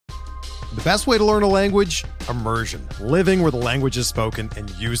The best way to learn a language? Immersion. Living where the language is spoken and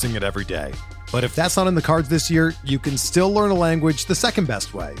using it every day. But if that's not in the cards this year, you can still learn a language the second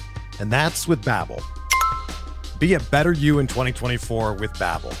best way, and that's with Babbel. Be a better you in 2024 with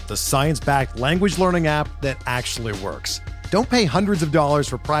Babbel, the science-backed language learning app that actually works. Don't pay hundreds of dollars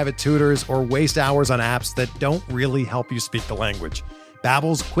for private tutors or waste hours on apps that don't really help you speak the language.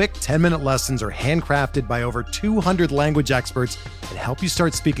 Babbel's quick 10-minute lessons are handcrafted by over 200 language experts and help you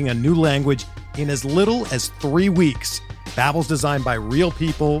start speaking a new language in as little as 3 weeks. Babbel's designed by real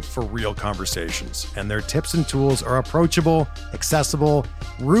people for real conversations, and their tips and tools are approachable, accessible,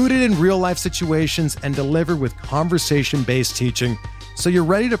 rooted in real-life situations, and delivered with conversation-based teaching, so you're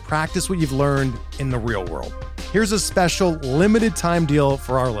ready to practice what you've learned in the real world. Here's a special limited-time deal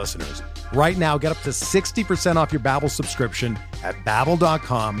for our listeners. Right now, get up to 60% off your Babbel subscription at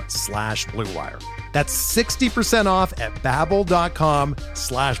babbel.com/Blue Wire. That's 60% off at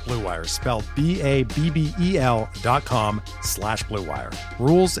babbel.com/Blue Wire, spelled BABBEL.com/Blue Wire.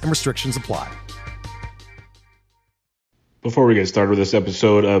 Rules and restrictions apply. Before we get started with this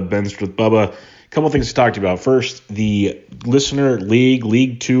episode of Benched with Bubba, a couple things to talk to you about. First, the Listener League.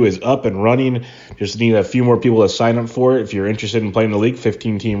 League 2 is up and running. Just need a few more people to sign up for it. If you're interested in playing the league,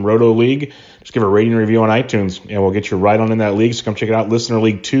 15-team Roto League, just give a rating and review on iTunes, and we'll get you right on in that league. So come check it out, Listener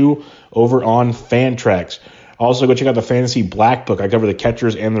League 2, over on Fantrax. Also, go check out the Fantasy Black Book. I cover the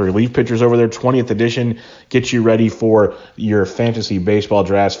catchers and the relief pitchers over there. 20th edition. Get you ready for your fantasy baseball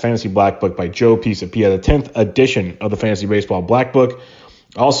drafts. Fantasy Black Book by Joe Pisapia, the 10th edition of the Fantasy Baseball Black Book.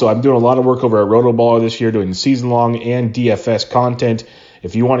 Also, I'm doing a lot of work over at RotoBaller this year, doing season-long and DFS content.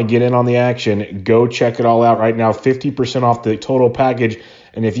 If you want to get in on the action, go check it all out right now. 50% off the total package.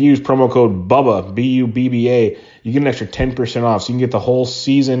 And if you use promo code BUBBA, B-U-B-B-A, you get an extra 10% off. So you can get the whole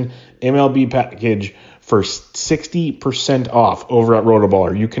season MLB package for 60% off over at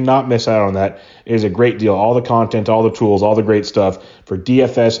RotoBaller. You cannot miss out on that. It is a great deal. All the content, all the tools, all the great stuff for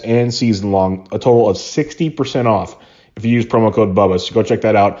DFS and season-long, a total of 60% off if you use promo code BUBBA. So go check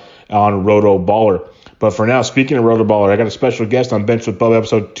that out on RotoBaller. But for now, speaking of RotoBaller, I got a special guest on Benched with Bubba,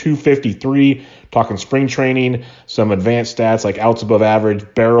 episode 253, talking spring training, some advanced stats like outs above average,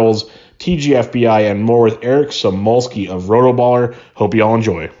 barrels, TGFBI, and more with Eric Samulski of RotoBaller. Hope you all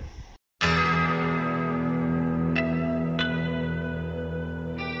enjoy.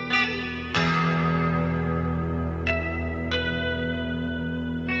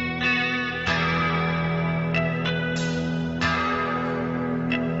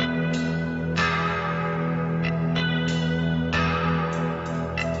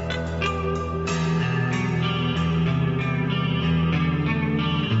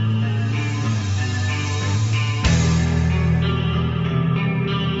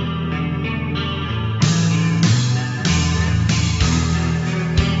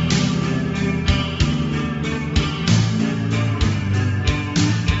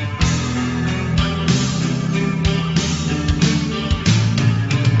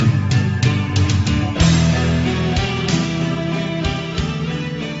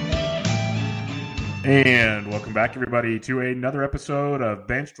 And welcome back, everybody, to another episode of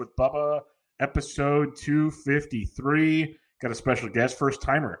Benched with Bubba, episode 253. Got a special guest,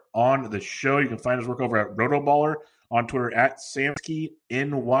 first-timer on the show. You can find his work over at RotoBaller, on Twitter at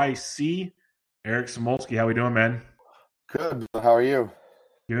SamskyNYC. Eric Samulski, how we doing, man? Good. How are you?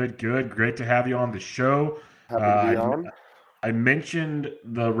 Good. Great to have you on the show. Happy to be on. I mentioned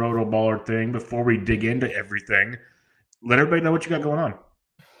the RotoBaller thing before we dig into everything. Let everybody know what you got going on.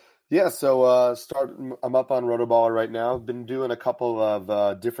 Yeah, so I'm up on RotoBaller right now. Been doing a couple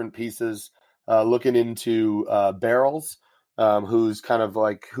of different pieces, looking into barrels, who's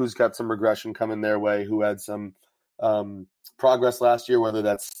got some regression coming their way, who had some progress last year, whether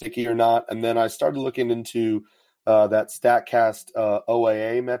that's sticky or not. And then I started looking into that StatCast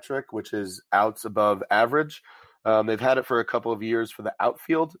OAA metric, which is outs above average. They've had it for a couple of years for the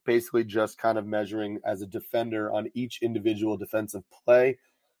outfield, basically just kind of measuring as a defender on each individual defensive play,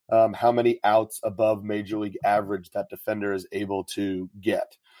 how many outs above major league average that defender is able to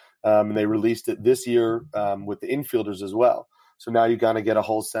get. And they released it this year with the infielders as well. So now you kind of get a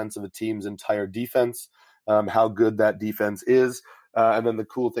whole sense of a team's entire defense, how good that defense is. And then the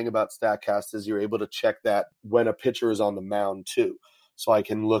cool thing about StatCast is you're able to check that when a pitcher is on the mound too. So I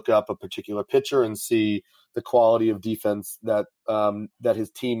can look up a particular pitcher and see the quality of defense that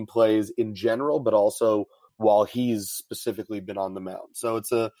his team plays in general, but also while he's specifically been on the mound. So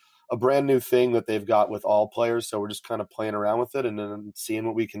it's a brand new thing that they've got with all players. So we're just kind of playing around with it and then seeing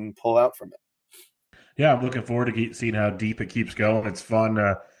what we can pull out from it. Yeah, I'm looking forward to seeing how deep it keeps going. It's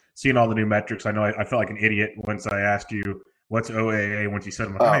fun seeing all the new metrics. I know I felt like an idiot once I asked you what's OAA once you said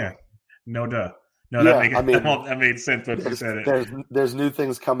them. Oh, yeah. No duh. No, Yeah, I mean, that made sense when you said it. there's new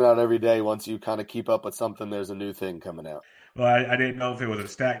things coming out every day. Once you kind of keep up with something, there's a new thing coming out. Well, I didn't know if it was a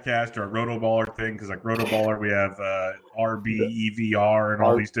StatCast or a Rotoballer thing because like Rotoballer, we have RBEVR and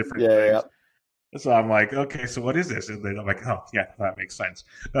all these different things. Yeah. So I'm like, okay, so what is this? And then I'm like, oh yeah, that makes sense.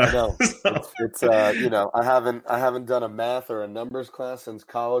 No, it's I haven't done a math or a numbers class since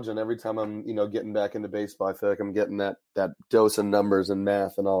college, and every time I'm getting back into baseball, I feel like I'm getting that dose of numbers and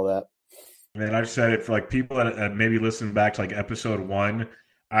math and all that. And I've said it for like people that maybe listen back to like episode 1.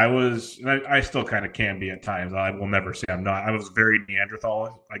 I still kind of can be at times. I will never say I'm not. I was very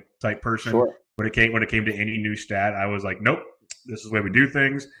Neanderthal like type person. Sure. When it came to any new stat, I was like, nope, this is the way we do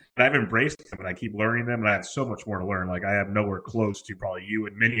things. And I've embraced them and I keep learning them, and I have so much more to learn. Like I have nowhere close to probably you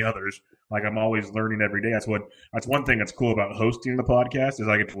and many others. Like I'm always learning every day. That's one thing that's cool about hosting the podcast is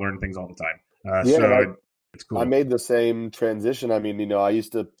I get to learn things all the time. It's cool. I made the same transition. I mean, I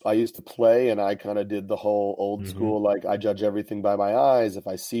used to play, and I kind of did the whole old school, like I judge everything by my eyes. If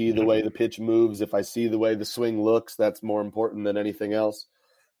I see the way the pitch moves, if I see the way the swing looks, that's more important than anything else.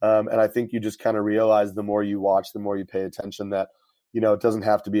 And I think you just kind of realize the more you watch, the more you pay attention that, it doesn't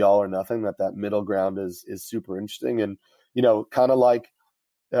have to be all or nothing, that middle ground is super interesting. And, kind of like,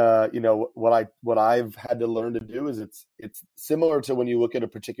 what I've had to learn to do is it's similar to when you look at a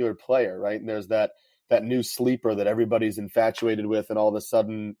particular player, right? And there's that new sleeper that everybody's infatuated with, and all of a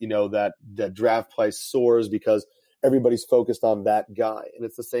sudden, that draft price soars because everybody's focused on that guy. And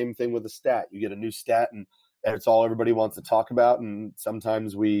it's the same thing with a stat. You get a new stat, and it's all everybody wants to talk about. And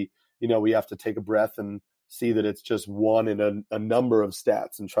sometimes we have to take a breath and see that it's just one in a number of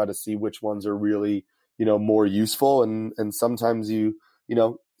stats and try to see which ones are really, more useful. And sometimes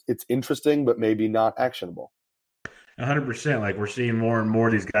it's interesting, but maybe not actionable. 100%. Like we're seeing more and more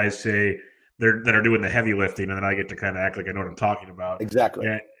of these guys say that are doing the heavy lifting, and then I get to kind of act like I know what I'm talking about. Exactly.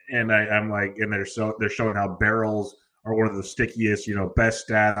 And I'm like, and they're showing how barrels are one of the stickiest, best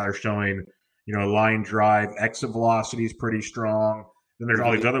stat. They're showing, line drive, exit velocity is pretty strong. Then there's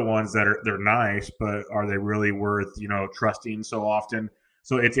all these other ones they're nice, but are they really worth, trusting so often?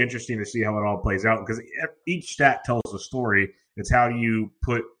 So it's interesting to see how it all plays out because each stat tells a story. It's how you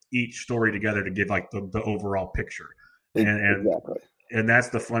put each story together to give like the overall picture. Exactly. And that's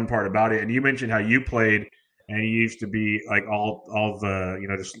the fun part about it. And you mentioned how you played, and you used to be like all the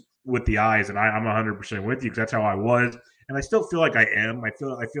just with the eyes. And I'm 100% with you because that's how I was, and I still feel like I am. I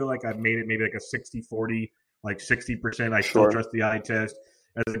feel like I've made it maybe like a 60-40, like 60%. I still trust the eye test.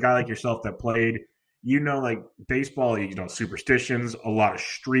 As a guy like yourself that played, like baseball, superstitions, a lot of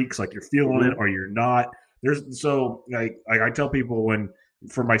streaks, like you're feeling it or you're not. Like I tell people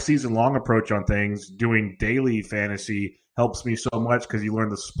for my season long approach on things, doing daily fantasy helps me so much because you learn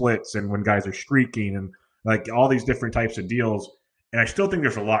the splits and when guys are streaking and like all these different types of deals. And I still think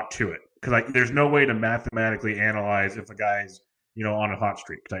there's a lot to it because there's no way to mathematically analyze if a guy's, on a hot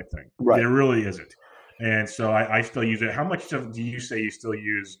streak type thing. Right. There really isn't. And so I still use it. How much do you say you still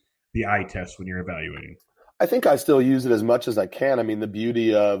use the eye test when you're evaluating? I think I still use it as much as I can. I mean, the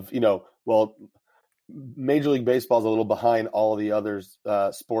beauty of, Major League Baseball is a little behind all of the other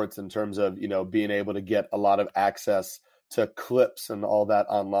sports in terms of, being able to get a lot of access to clips and all that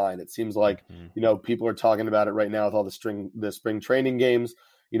online. It seems like, people are talking about it right now with all the spring training games.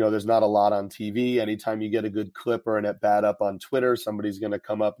 There's not a lot on TV. Anytime you get a good clip or an at-bat up on Twitter, somebody's going to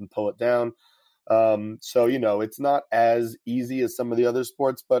come up and pull it down. So, it's not as easy as some of the other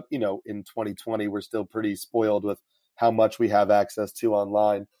sports, but, in 2020, we're still pretty spoiled with how much we have access to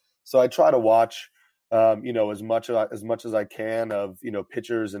online. So I try to watch, as much as I can of,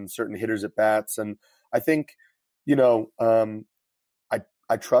 pitchers and certain hitters at bats. And I think, I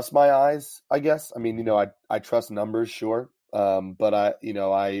trust my eyes, I guess. I mean, I trust numbers, sure. But I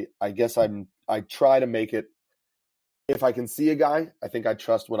guess I try to make it, if I can see a guy, I think I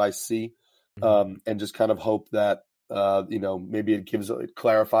trust what I see. And just kind of hope that, maybe it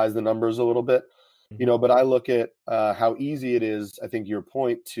clarifies the numbers a little bit, but I look at how easy it is, I think your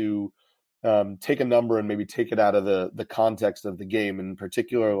point, to take a number and maybe take it out of the context of the game. In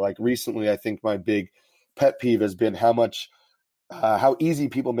particular, like recently, I think my big pet peeve has been how easy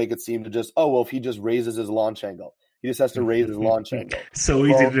people make it seem to just, if he just raises his launch angle. He just has to raise his launch angle. So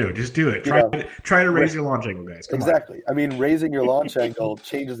easy to do. Just do it. Try to raise your launch angle, guys. Come exactly. on. I mean, raising your launch angle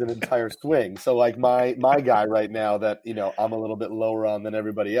changes an entire swing. So like my guy right now that, I'm a little bit lower on than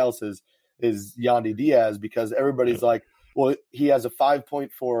everybody else is Yandy Diaz, because everybody's like, well, he has a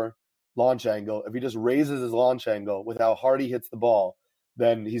 5.4 launch angle. If he just raises his launch angle with how hard he hits the ball,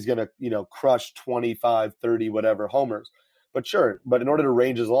 then he's going to, crush 25, 30, whatever homers. But sure, in order to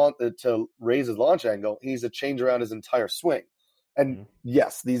raise his launch angle, he needs to change around his entire swing. And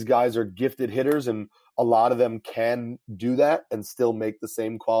yes, these guys are gifted hitters, and a lot of them can do that and still make the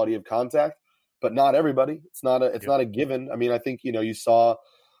same quality of contact, but not everybody. It's not a given. I mean, I think, you saw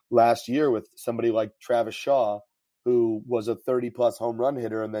last year with somebody like Travis Shaw, who was a 30-plus home run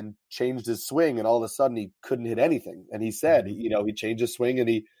hitter and then changed his swing, and all of a sudden he couldn't hit anything. And he said, he changed his swing and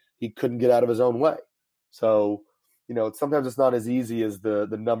he couldn't get out of his own way. So, sometimes it's not as easy as the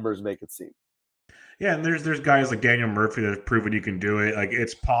numbers make it seem. Yeah, and there's guys like Daniel Murphy that have proven you can do it. Like,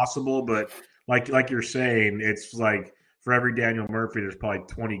 it's possible, but like you're saying, it's like for every Daniel Murphy, there's probably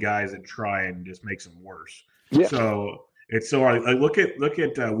 20 guys that try and just makes them worse. Yeah. So it's so hard. Like, look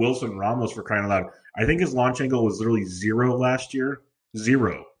at Wilson Ramos, for crying out loud. I think his launch angle was literally 0 last year.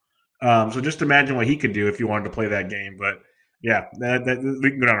 0. So just imagine what he could do if you wanted to play that game. But yeah, that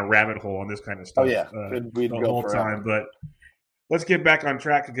we can go down a rabbit hole on this kind of stuff. Oh yeah, the whole time. But let's get back on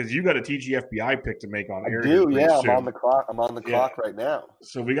track because you got a TGFBI pick to make on Aaron. I do, yeah. I'm on the clock. I'm on the clock right now.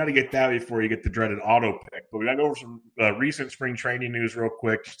 So we got to get that before you get the dreaded auto pick. But we got to go over some recent spring training news real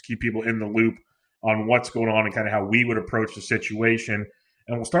quick, just to keep people in the loop on what's going on and kind of how we would approach the situation.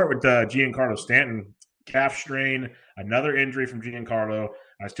 And we'll start with Giancarlo Stanton, calf strain, another injury from Giancarlo.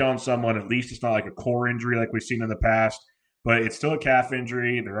 I was telling someone at least it's not like a core injury like we've seen in the past, but it's still a calf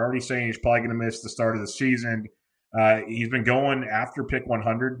injury. They're already saying he's probably going to miss the start of the season. He's been going after pick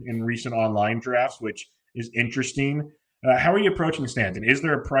 100 in recent online drafts, which is interesting. How are you approaching Stanton? Is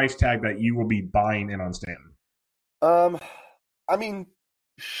there a price tag that you will be buying in on Stanton? I mean,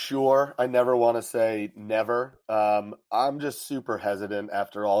 sure. I never want to say never. I'm just super hesitant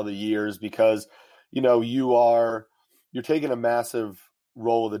after all the years because, you're taking a massive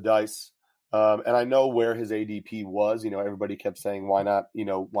roll of the dice. And I know where his ADP was. Everybody kept saying, why not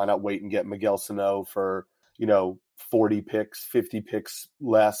wait and get Miguel Sano for, 40 picks, 50 picks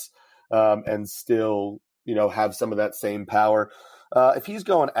less, and still, have some of that same power. If he's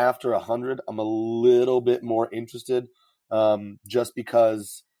going after 100, I'm a little bit more interested, just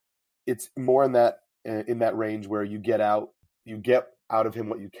because it's more in that range where you get out of him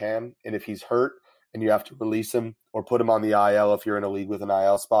what you can. And if he's hurt and you have to release him or put him on the IL, if you're in a league with an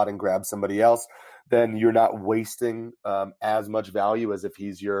IL spot and grab somebody else, then you're not wasting as much value as if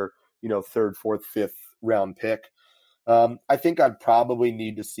he's your, third, fourth, fifth round pick. I think I'd probably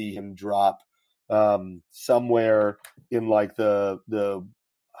need to see him drop somewhere in like the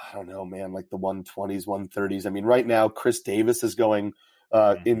I don't know, man, like the 120s, 130s. I mean, right now Chris Davis is going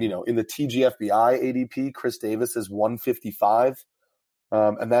in the TGFBI ADP. Chris Davis is 155,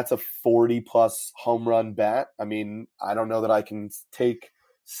 and that's a 40+ home run bat. I mean, I don't know that I can take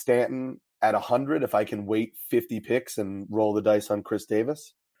Stanton at 100 if I can wait 50 picks and roll the dice on Chris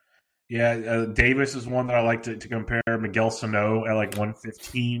Davis. Yeah, Davis is one that I like to compare. Miguel Sano at like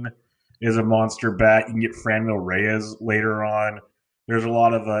 115 is a monster bat. You can get Franmil Reyes later on. There's a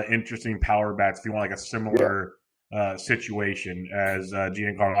lot of interesting power bats if you want like a similar situation as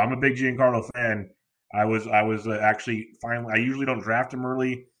Giancarlo. I'm a big Giancarlo fan. I was actually finally. I usually don't draft him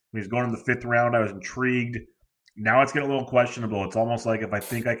early. When he's going in the 5th round, I was intrigued. Now it's getting a little questionable. It's almost like if I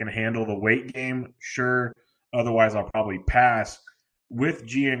think I can handle the weight game, sure. Otherwise, I'll probably pass. With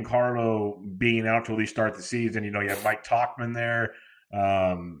Giancarlo being out to at least start the season, you have Mike Tauchman there.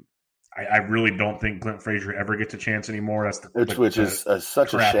 I really don't think Clint Frazier ever gets a chance anymore. That's which is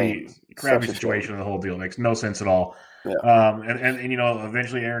such a shame. Crappy situation of the whole deal. It makes no sense at all. Yeah. And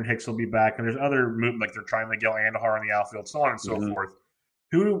eventually Aaron Hicks will be back, and there's other like they're trying Miguel Andujar in the outfield, so on and so forth.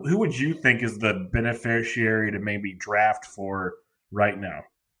 Who would you think is the beneficiary to maybe draft for right now?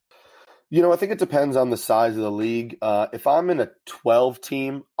 I think it depends on the size of the league. If I'm in a 12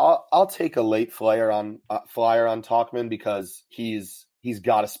 team, I'll take a late flyer on Tauchman because he's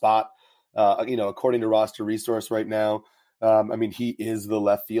got a spot. According to Roster Resource right now, he is the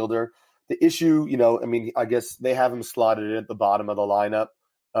left fielder. The issue, I guess they have him slotted in at the bottom of the lineup,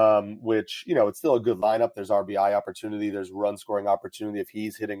 which, it's still a good lineup. There's RBI opportunity. There's run scoring opportunity if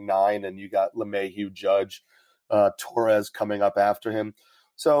he's hitting 9, and you got LeMahieu, Judge, Torres coming up after him.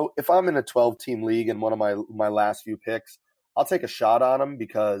 So if I'm in a 12-team league and one of my last few picks, I'll take a shot on him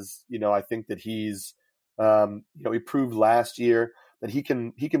because, I think that he's, he proved last year that he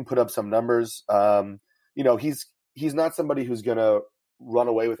can put up some numbers. He's not somebody who's going to run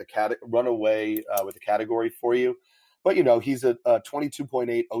away with a category for you, but he's a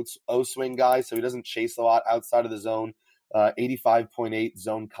 22.8 O swing guy, so he doesn't chase a lot outside of the zone. 85.8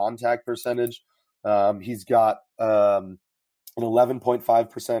 zone contact percentage. He's got an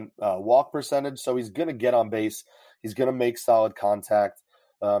 11.5% walk percentage, so he's going to get on base. He's going to make solid contact.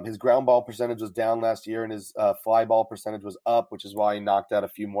 His ground ball percentage was down last year, and his fly ball percentage was up, which is why he knocked out a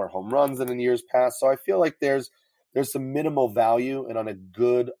few more home runs than in years past. So I feel like there's there's some minimal value, and on a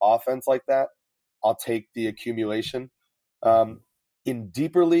good offense like that, I'll take the accumulation. In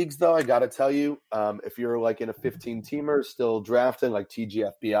deeper leagues, though, I got to tell you, if you're like in a 15-teamer still drafting like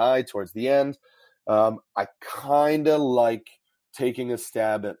TGFBI towards the end, I kind of like taking a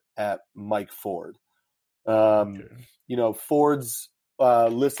stab at Mike Ford. Ford's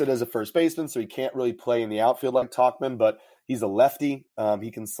listed as a first baseman, so he can't really play in the outfield like Tauchman, but he's a lefty. He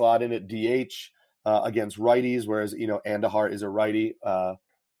can slot in at DH against righties, whereas, Andahar is a righty.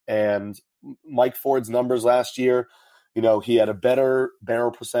 And Mike Ford's numbers last year, he had a better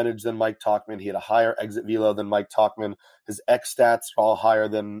barrel percentage than Mike Tauchman. He had a higher exit velo than Mike Tauchman. His X stats are all higher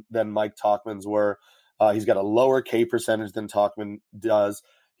than Mike Tauchman's were. He's got a lower K percentage than Tauchman does.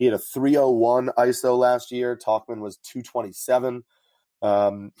 He had a 301 ISO last year. Tauchman was 227.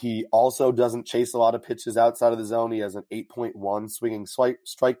 He also doesn't chase a lot of pitches outside of the zone. He has an 8.1 swinging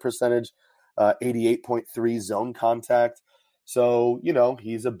strike percentage, 88.3 zone contact. So,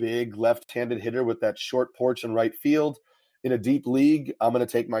 he's a big left-handed hitter with that short porch in right field. In a deep league, I'm going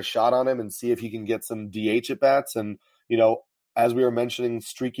to take my shot on him and see if he can get some DH at-bats. And, as we were mentioning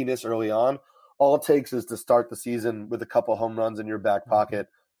streakiness early on, all it takes is to start the season with a couple home runs in your back pocket,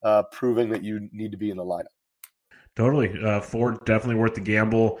 proving that you need to be in the lineup. Totally. Ford definitely worth the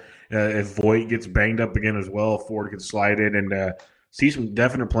gamble. If Voit gets banged up again as well, Ford can slide in and see some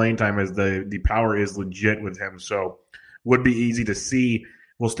definite playing time as the power is legit with him. So would be easy to see.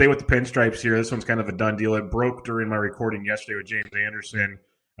 We'll stay with the pinstripes here. This one's kind of a done deal. It broke during my recording yesterday with James Anderson.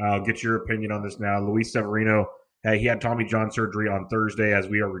 I'll get your opinion on this now. Luis Severino, he had Tommy John surgery on Thursday. As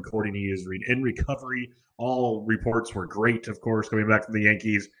we are recording, he is in recovery. All reports were great, of course, coming back from the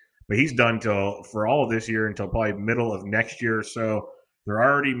Yankees. But he's done for all of this year until probably middle of next year or so. They're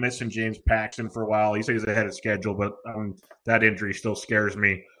already missing James Paxton for a while. He says he's ahead of schedule, but that injury still scares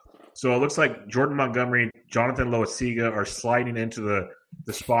me. So it looks like Jordan Montgomery, Jonathan Loaisiga are sliding into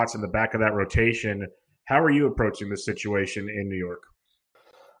the spots in the back of that rotation. How are you approaching this situation in New York?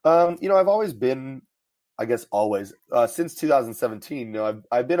 I've always been, since 2017,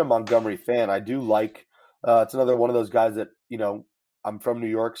 I've been a Montgomery fan. I do like, it's another one of those guys that, I'm from New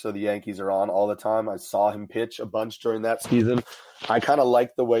York, so the Yankees are on all the time. I saw him pitch a bunch during that season. I kind of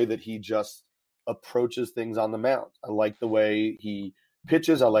like the way that he just approaches things on the mound. I like the way he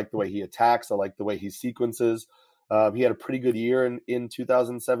pitches. I like the way he attacks. I like the way he sequences. He had a pretty good year in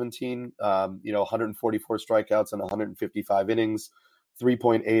 2017, 144 strikeouts and 155 innings,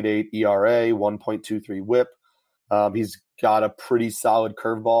 3.88 ERA, 1.23 whip. He's got a pretty solid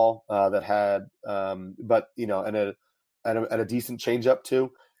curveball that had, and a decent changeup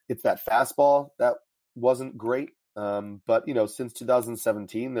too. It's that fastball that wasn't great. But since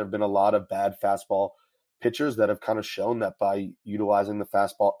 2017, there have been a lot of bad fastball pitchers that have kind of shown that by utilizing the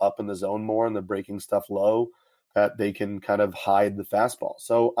fastball up in the zone more and the breaking stuff low, that they can kind of hide the fastball.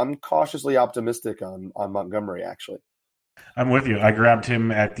 So I'm cautiously optimistic on Montgomery, actually. I'm with you. I grabbed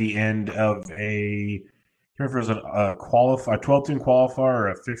him at the end of I can't remember if it was a 12-team qualifier or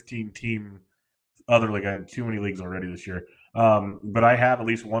a 15-team other league. I had too many leagues already this year. But I have at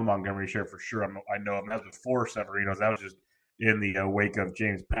least one Montgomery share for sure. I know him. That was before Severino's. That was just in the wake of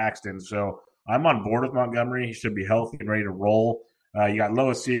James Paxton. So I'm on board with Montgomery. He should be healthy and ready to roll. You got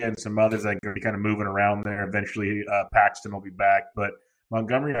Loaisiga and some others that are kind of moving around there. Eventually, Paxton will be back. But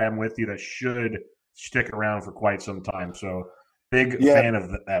Montgomery, I am with you, that should stick around for quite some time. So big fan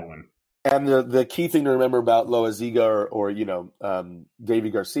of that one. And the key thing to remember about Loaisiga or Davy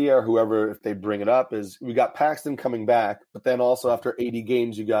Garcia or whoever, if they bring it up, is we got Paxton coming back, but then also after 80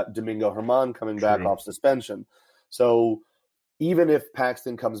 games, you got Domingo Germán coming back off suspension. So even if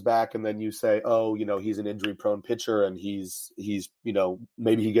Paxton comes back and then you say, he's an injury-prone pitcher and he's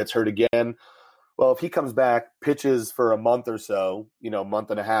maybe he gets hurt again. Well, if he comes back, pitches for a month or so, month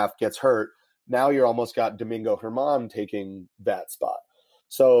and a half, gets hurt, now you're almost got Domingo Germán taking that spot.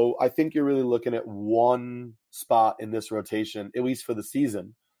 So I think you're really looking at one spot in this rotation, at least for the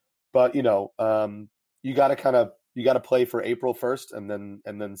season. But you got to play for April 1st,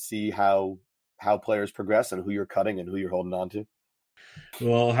 and then see how players progress and who you're cutting and who you're holding on to.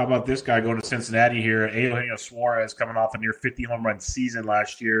 Well, how about this guy going to Cincinnati here? Eugenio Suarez coming off a near 50 home run season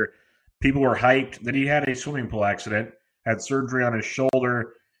last year. People were hyped. Then he had a swimming pool accident, had surgery on his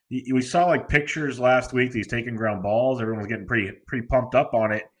shoulder. We saw pictures last week that he's taking ground balls. Everyone was getting pretty pumped up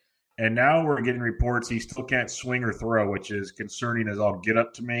on it. And now we're getting reports he still can't swing or throw, which is concerning as all get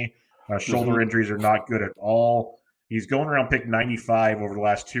up to me. Shoulder injuries are not good at all. He's going around pick 95 over the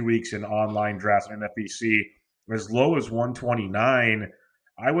last 2 weeks in online drafts and NFBC, as low as 129.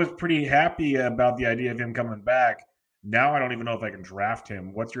 I was pretty happy about the idea of him coming back. Now I don't even know if I can draft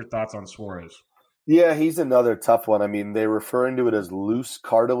him. What's your thoughts on Suarez? Yeah, he's another tough one. I mean, they're referring to it as loose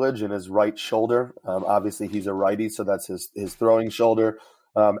cartilage in his right shoulder. Obviously, he's a righty, so that's his throwing shoulder.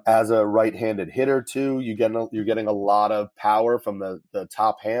 As a right-handed hitter, too, you're getting a lot of power from the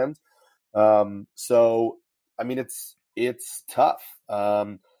top hand. So, I mean, it's tough.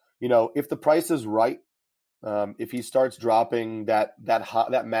 If the price is right, if he starts dropping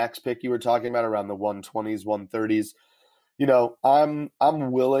that max pick you were talking about around the 120s, 130s. I'm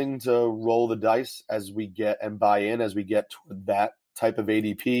willing to roll the dice as we get and buy in as we get toward that type of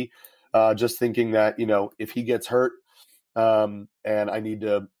ADP. Just thinking that, if he gets hurt and I need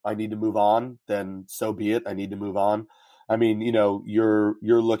to move on, then so be it. I need to move on. I mean, you're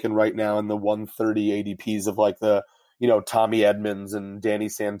looking right now in the 130 ADPs of like the, Tommy Edmonds and Danny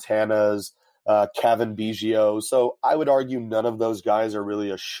Santana's, Kevin Biggio. So I would argue none of those guys are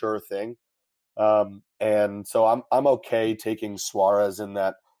really a sure thing. And so I'm okay taking Suarez in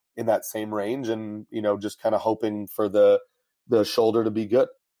that same range and, just kind of hoping for the shoulder to be good.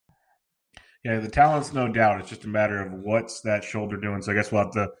 Yeah, the talent's no doubt. It's just a matter of what's that shoulder doing. So I guess we'll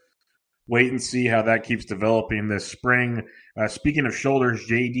have to wait and see how that keeps developing this spring. Speaking of shoulders,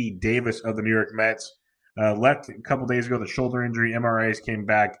 J.D. Davis of the New York Mets left a couple days ago. The shoulder injury, MRIs came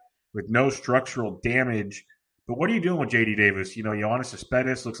back with no structural damage. But what are you doing with J.D. Davis? Yoenis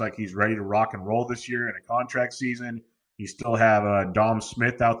Cespedes looks like he's ready to rock and roll this year in a contract season. You still have Dom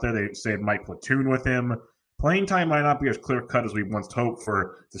Smith out there. They say it might platoon with him. Playing time might not be as clear-cut as we once hoped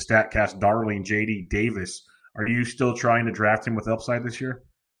for the StatCast darling J.D. Davis. Are you still trying to draft him with upside this year?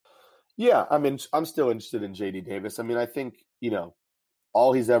 Yeah, I mean, I'm still interested in J.D. Davis. I mean, I think,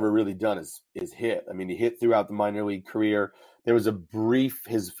 all he's ever really done is hit. I mean, he hit throughout the minor league career. There was a brief,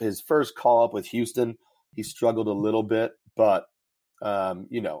 his first call-up with Houston, he struggled a little bit, but, I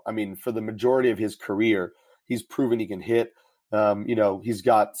mean, for the majority of his career, he's proven he can hit. He's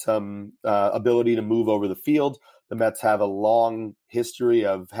got some ability to move over the field. The Mets have a long history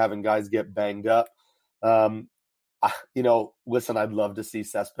of having guys get banged up. Listen, I'd love to see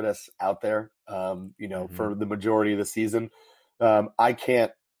Cespedes out there, for the majority of the season. I'm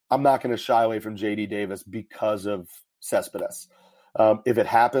not going to shy away from J.D. Davis because of Cespedes. If it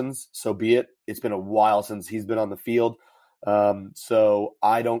happens, so be it. It's been a while since he's been on the field. So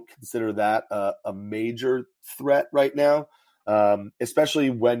I don't consider that a major threat right now,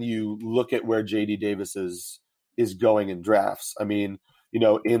 especially when you look at where J.D. Davis is going in drafts. I mean,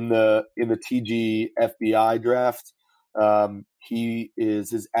 in the TG FBI draft,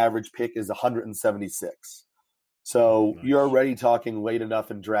 his average pick is 176. So nice. You're already talking late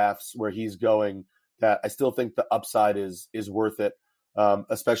enough in drafts where he's going that I still think the upside is worth it,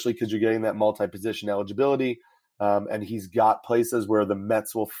 especially because you're getting that multi-position eligibility. And he's got places where the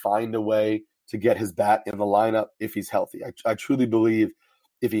Mets will find a way to get his bat in the lineup if he's healthy. I truly believe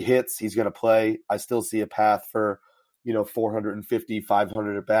if he hits, he's going to play. I still see a path for, 450,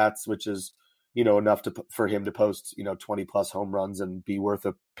 500 at bats, which is, enough for him to post, 20 plus home runs and be worth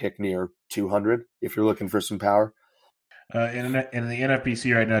a pick near 200 if you're looking for some power. In the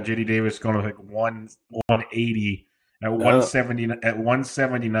NFBC right now, J.D. Davis is going to pick 180 at 170 at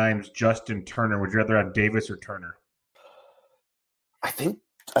 179 is Justin Turner. Would you rather have Davis or Turner? I think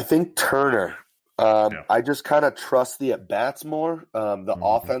Turner. Yeah. I just kind of trust the at bats more. The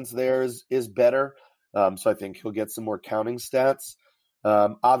offense there is better. So I think he'll get some more counting stats.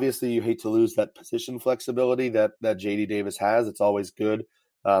 Obviously, you hate to lose that position flexibility that J.D. Davis has. It's always good,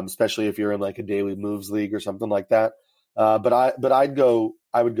 especially if you're in like a daily moves league or something like that. But I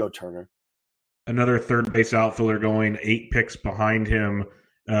would go Turner. Another third base outfielder going 8 picks behind him,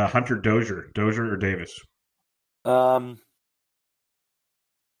 Hunter Dozier or Davis. Ooh,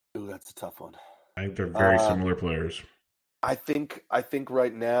 that's a tough one. I think they're very similar players. I think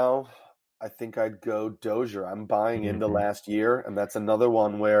right now, I'd go Dozier. I'm buying into last year, and that's another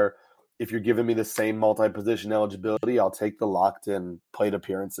one where if you're giving me the same multi-position eligibility, I'll take the locked-in plate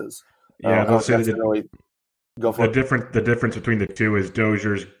appearances. Yeah, go for it. The difference between the two is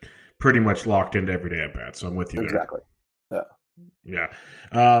Dozier's pretty much locked into everyday at bat. So I'm with you exactly. there. Yeah.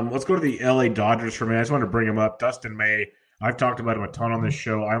 Let's go to the LA Dodgers for a minute. I just want to bring him up. Dustin May. I've talked about him a ton on this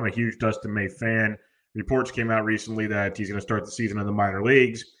show. I'm a huge Dustin May fan. Reports came out recently that he's going to start the season in the minor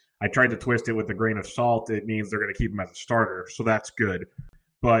leagues. I tried to twist it with a grain of salt. It means they're going to keep him as a starter, so that's good.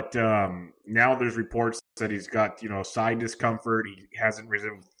 But now there's reports that he's got, side discomfort. He hasn't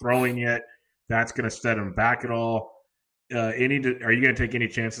resumed throwing yet. That's going to set him back at all. Are you going to take any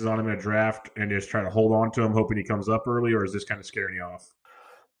chances on him in a draft and just try to hold on to him, hoping he comes up early, or is this kind of scaring you off?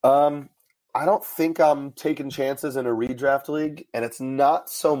 I don't think I'm taking chances in a redraft league, and it's not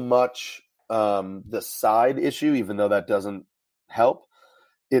so much the side issue, even though that doesn't help.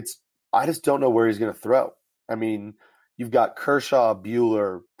 It's I just don't know where he's going to throw. I mean, you've got Kershaw,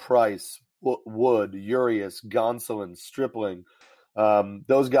 Buehler, Price, Wood, Urias, Gonsolin, Stripling.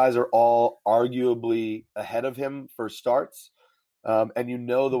 Those guys are all arguably ahead of him for starts. And you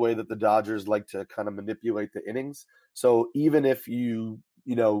know the way that the Dodgers like to kind of manipulate the innings. So even if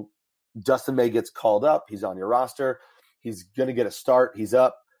Dustin May gets called up, he's on your roster, he's going to get a start, he's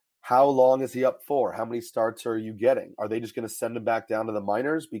up. How long is he up for? How many starts are you getting? Are they just going to send him back down to the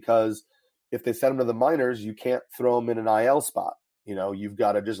minors? Because if they send him to the minors, you can't throw him in an IL spot. You've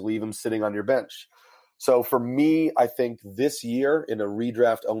got to just leave him sitting on your bench. So for me, I think this year in a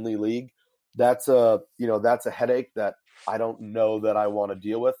redraft only league, that's a headache that I don't know that I want to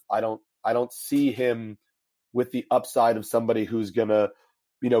deal with. I don't see him with the upside of somebody who's going to,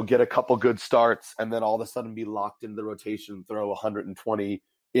 get a couple good starts and then all of a sudden be locked into the rotation and throw 120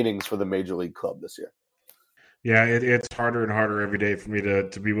 innings for the major league club this year. Yeah, it's harder and harder every day for me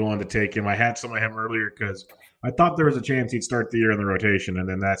to be willing to take him. I had some of him earlier because I thought there was a chance he'd start the year in the rotation, and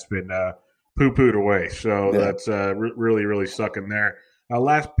then that's been poo-pooed away. So that's really, really sucking there.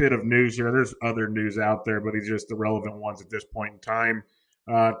 Last bit of news here. There's other news out there, but these are just the relevant ones at this point in time.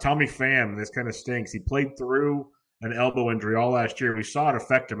 Tommy Pham, this kind of stinks. He played through an elbow injury all last year. We saw it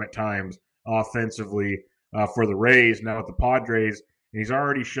affect him at times offensively for the Rays. Now with the Padres, and he's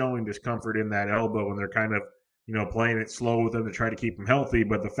already showing discomfort in that elbow, and they're kind of playing it slow with him to try to keep him healthy.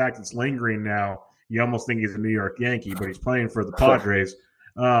 But the fact it's lingering now, you almost think he's a New York Yankee, but he's playing for the Padres.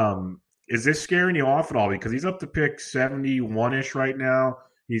 Is this scaring you off at all? Because he's up to pick 71-ish right now.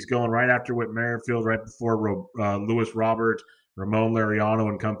 He's going right after Whit Merrifield, right before Luis Robert, Ramon Laureano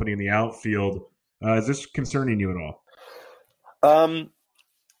and company in the outfield. Is this concerning you at all?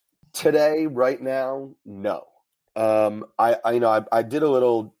 Today, right now, no. I did a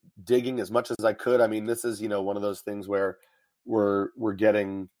little digging as much as I could. I mean, this is, one of those things where we're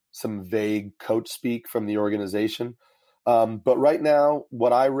getting some vague coach speak from the organization. But right now,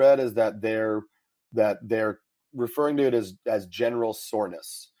 what I read is that they're referring to it as general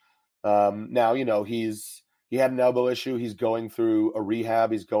soreness. Now, he had an elbow issue. He's going through a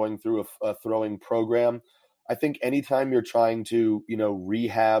rehab. He's going through a throwing program. I think anytime you're trying to,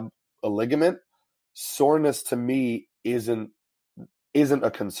 rehab a ligament, soreness to me isn't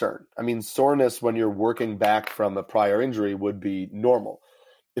a concern. I mean, soreness when you're working back from a prior injury would be normal.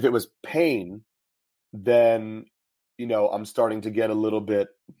 If it was pain, then, I'm starting to get a little bit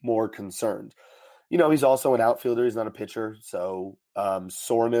more concerned. He's also an outfielder. He's not a pitcher. So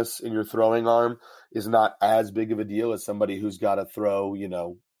soreness in your throwing arm is not as big of a deal as somebody who's got to throw,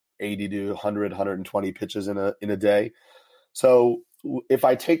 80 to 100, 120 pitches in a day. So if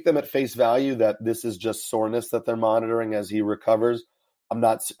I take them at face value that this is just soreness that they're monitoring as he recovers, I'm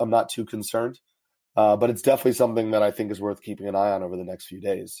not too concerned. But it's definitely something that I think is worth keeping an eye on over the next few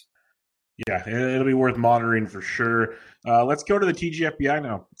days. Yeah, it'll be worth monitoring for sure. Let's go to the TGFBI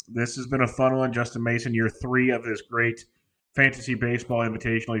now. This has been a fun one. Justin Mason, year 3 of this great fantasy baseball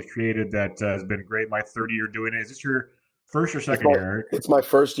invitational he's created that has been great. My third year doing it. Is this your first or second year, Eric? It's my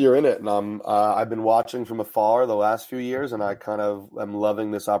first year in it, and I've been watching from afar the last few years, and I kind of am loving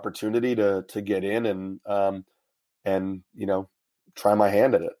this opportunity to get in and try my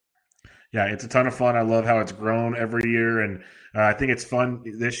hand at it. Yeah, it's a ton of fun. I love how it's grown every year, and I think it's fun.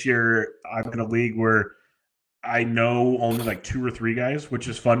 This year, I'm in a league where I know only like 2 or 3 guys, which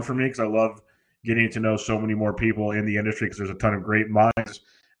is fun for me because I love getting to know so many more people in the industry because there's a ton of great minds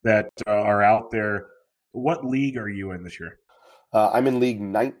that are out there. What league are you in this year? I'm in League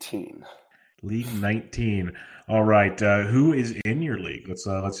 19. League 19. All right. Who is in your league? Let's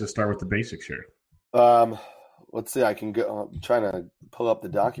just start with the basics here. Let's see. I can go. I'm trying to pull up the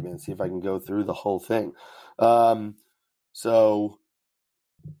document and see if I can go through the whole thing. Man,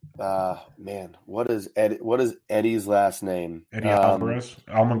 what is Eddie's last name? Eddie Alvarez,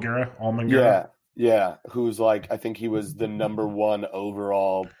 Almenguera. Yeah. Who's like, I think he was the number 1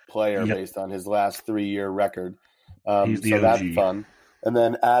 overall player based on his last 3-year record. He's the so OG. That's fun. And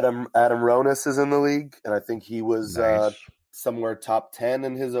then Adam Ronis is in the league, and I think he was nice. Somewhere top 10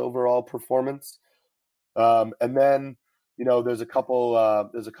 in his overall performance. And then, there's a couple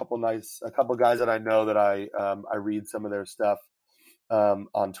guys that I know that I read some of their stuff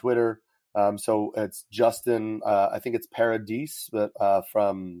on Twitter. So it's Justin, I think it's Paradis, but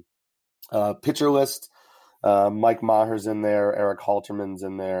from Pitcher List. Mike Maher's in there, Eric Halterman's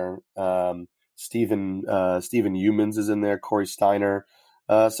in there, Stephen Humans is in there, Corey Steiner.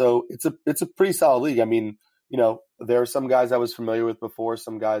 So it's a pretty solid league. I mean, there are some guys I was familiar with before,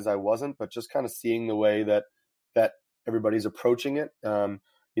 some guys I wasn't, but just kind of seeing the way that everybody's approaching it,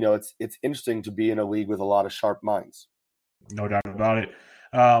 it's interesting to be in a league with a lot of sharp minds. No doubt about it.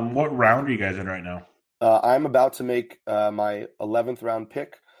 What round are you guys in right now? I'm about to make my 11th round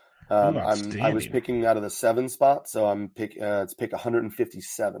pick. Ooh, I was outstanding. picking out of the 7 spot, so it's pick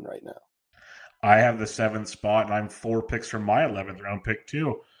 157 right now. I have the 7th spot, and I'm 4 picks from my 11th round pick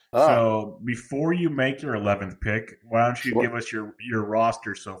too. Ah, So before you make your 11th pick, why don't you sure. give us your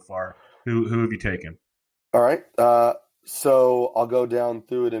roster so far? Who have you taken? All right. So I'll go down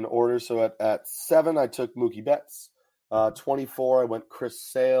through it in order. So at 7, I took Mookie Betts. 24, I went Chris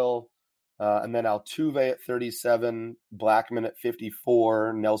Sale. And then Altuve at 37, Blackman at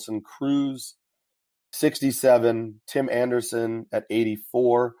 54, Nelson Cruz 67, Tim Anderson at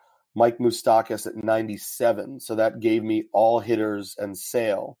 84, Mike Moustakas at 97. So that gave me all hitters and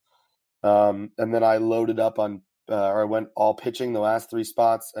Sale. And then I loaded up or I went all pitching the last 3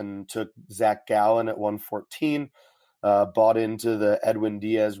 spots and took Zach Gallen at 114. Bought into the Edwin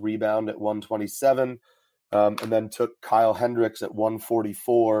Diaz rebound at 127, and then took Kyle Hendricks at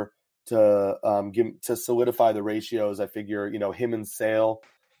 144 to solidify the ratios. I figure, him and Sale,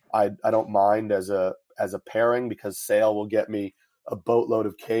 I don't mind as a pairing because Sale will get me a boatload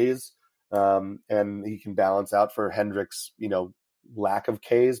of Ks, and he can balance out for Hendricks, lack of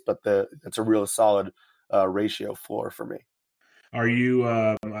Ks, but it's a real solid ratio floor for me. Are you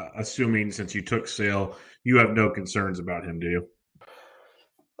assuming since you took Sale, you have no concerns about him, do you?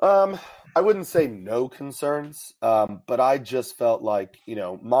 I wouldn't say no concerns, but I just felt like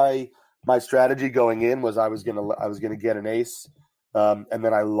my strategy going in was I was gonna get an ace, and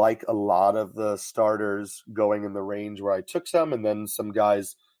then I like a lot of the starters going in the range where I took some, and then some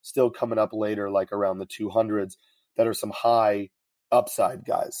guys still coming up later, like around the 200s, that are some high upside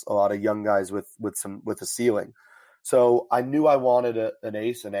guys, a lot of young guys with a ceiling. So I knew I wanted an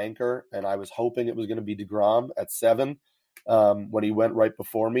ace, an anchor, and I was hoping it was going to be DeGrom at 7. When he went right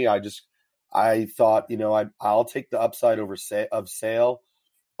before me, I thought, I'll take the upside of Sale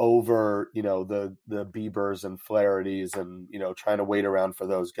over, the Biebers and Flaherty's and, trying to wait around for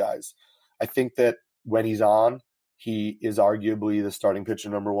those guys. I think that when he's on, he is arguably the starting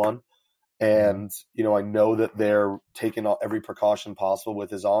pitcher number 1. And, I know that they're taking every precaution possible with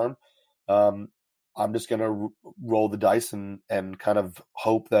his arm. I'm just going to roll the dice and kind of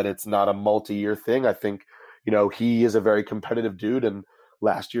hope that it's not a multi-year thing. I think, he is a very competitive dude, and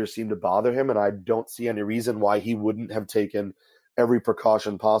last year seemed to bother him, and I don't see any reason why he wouldn't have taken every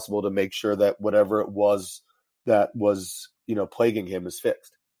precaution possible to make sure that whatever it was that was, plaguing him is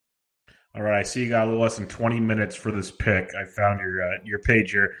fixed. All right, I see you got a little less than 20 minutes for this pick. I found your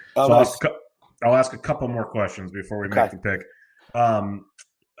page here. Oh, so nice. I'll ask a couple more questions before we make the pick.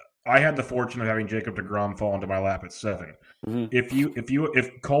 I had the fortune of having Jacob DeGrom fall into my lap at 7. Mm-hmm.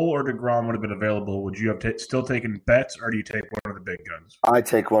 If Cole or DeGrom would have been available, would you have still taken Betts, or do you take one of the big guns? I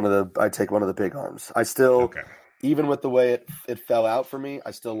take one of the big arms. I still, even with the way it fell out for me, I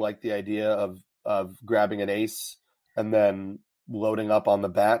still like the idea of grabbing an ace and then loading up on the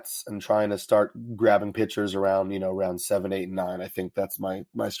bats and trying to start grabbing pitchers around 7, 8, and 9. I think that's my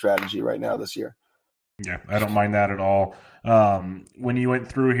strategy right now this year. Yeah, I don't mind that at all. When you went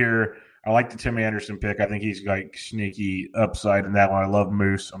through here, I like the Tim Anderson pick. I think he's like sneaky upside in that one. I love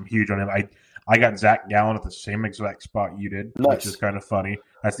Moose. I'm huge on him. I got Zach Gallen at the same exact spot you did, which is kind of funny.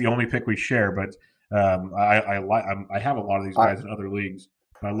 That's the only pick we share, but I have a lot of these guys in other leagues.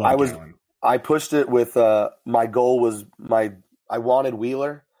 But I love Gallen. I pushed it with my goal was I wanted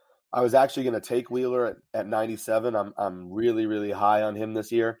Wheeler. I was actually going to take Wheeler at 97. I'm really, really high on him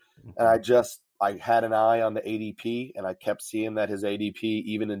this year, and I had an eye on the ADP, and I kept seeing that his ADP,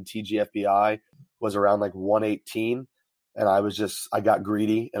 even in TGFBI, was around like 118. And I got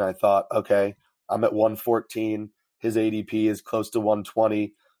greedy, and I thought, okay, I'm at 114. His ADP is close to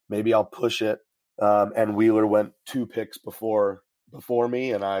 120. Maybe I'll push it. And Wheeler went 2 picks before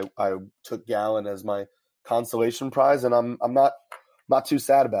me, and I took Gallen as my consolation prize, and I'm not too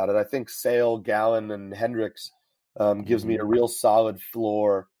sad about it. I think Sale, Gallen, and Hendricks gives me a real solid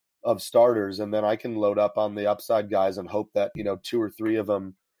floor of starters, and then I can load up on the upside guys and hope that 2 or 3 of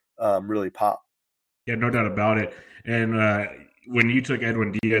them really pop. Yeah, no doubt about it. And when you took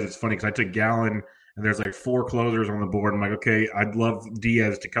Edwin Diaz, it's funny because I took Gallen, and there's like 4 closers on the board. I'm like, okay, I'd love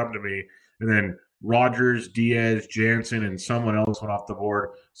Diaz to come to me, and then Rogers, Diaz, Jansen, and someone else went off the board.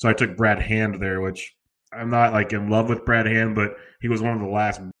 So I took Brad Hand there, which I'm not like in love with Brad Hand, but he was one of the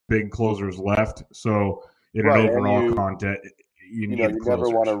last big closers left. So in an overall content, you never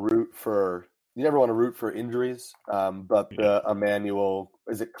want to root for injuries. But the Emmanuel,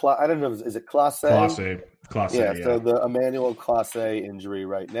 I don't know, is it Clase? Clase, yeah. So the Emmanuel Clase injury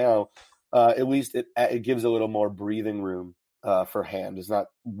right now, at least it gives a little more breathing room for Hand. It's not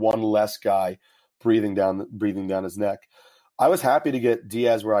one less guy breathing down his neck. I was happy to get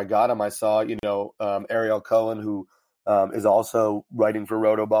Diaz where I got him. I saw, Ariel Cohen, who is also writing for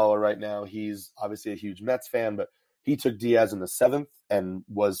Rotoballer right now. He's obviously a huge Mets fan, but he took Diaz in the 7th and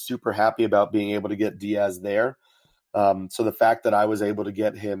was super happy about being able to get Diaz there. So the fact that I was able to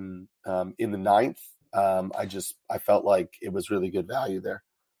get him in the 9th, I felt like it was really good value there.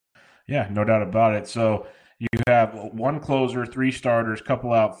 Yeah, no doubt about it. So you have one closer, 3 starters,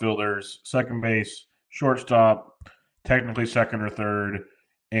 couple outfielders, second base, shortstop, technically second or third,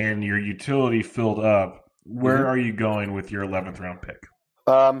 and your utility filled up. Where are you going with your 11th round pick?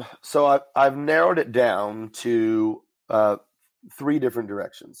 So I've narrowed it down to 3 different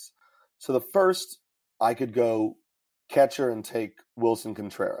directions. So the first, I could go catcher and take Wilson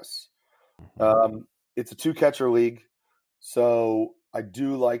Contreras. It's a 2-catcher league, so I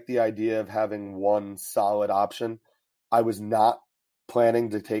do like the idea of having one solid option. I was not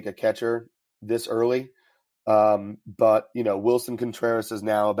planning to take a catcher this early, but Wilson Contreras is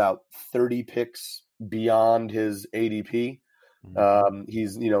now about 30 picks beyond his ADP.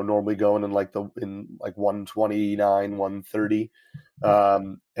 He's normally going in like 129, 130,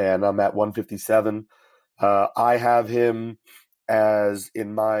 and I'm at 157. I have him as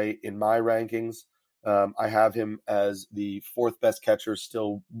in my rankings. I have him as the 4th best catcher,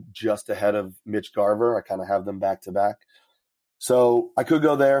 still just ahead of Mitch Garver. I kind of have them back to back. So I could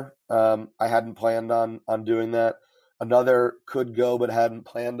go there. I hadn't planned on doing that. Another could go but hadn't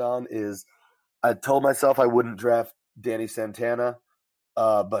planned on is I told myself I wouldn't draft Danny Santana,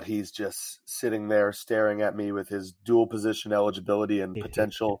 but he's just sitting there staring at me with his dual position eligibility and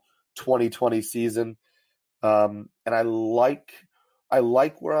potential 2020 season. And I like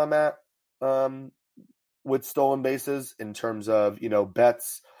where I'm at with stolen bases in terms of,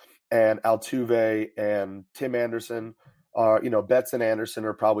 Betts and Altuve and Tim Anderson are, Betts and Anderson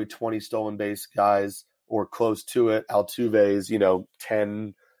are probably 20 stolen base guys or close to it. Altuve's,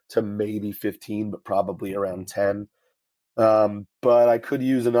 10 to maybe 15, but probably around 10. But I could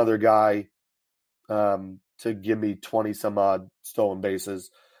use another guy to give me 20 some odd stolen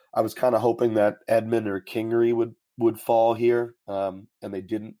bases. I was kind of hoping that Edman or Kingery would fall here, and they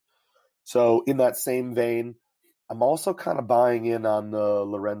didn't. So in that same vein, I'm also kind of buying in on the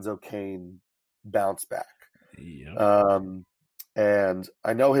Lorenzo Cain bounce back. Yeah. And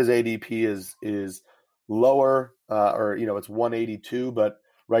I know his ADP is lower, or it's 182, but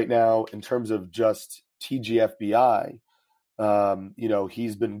right now in terms of just TGFBI,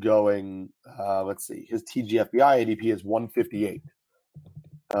 he's been going. Let's see, his TGFBI ADP is 158.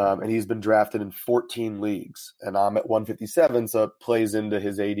 And he's been drafted in 14 leagues, and I'm at 157, so it plays into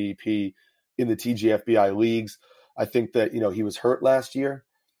his ADP in the TGFBI leagues. I think that, he was hurt last year,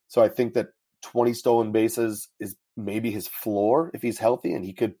 so I think that 20 stolen bases is maybe his floor if he's healthy, and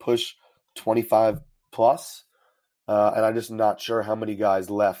he could push 25 plus. And I'm just not sure how many guys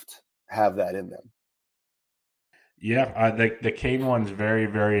left have that in them. Yeah, the Cain one's very,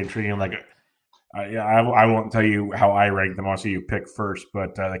 very intriguing. I won't tell you how I rank them. I'll see you pick first,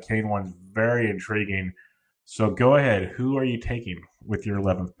 but the Cain one's very intriguing. So go ahead. Who are you taking with your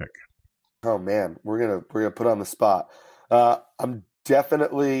 11th pick? Oh man, we're gonna put on the spot. I'm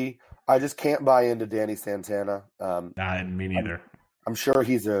definitely. I just can't buy into Danny Santana. Me neither. I'm sure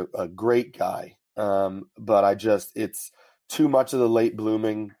he's a great guy, but it's too much of the late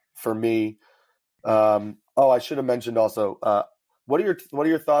blooming for me. I should have mentioned also. What are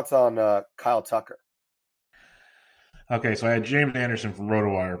your thoughts on Kyle Tucker? Okay, so I had James Anderson from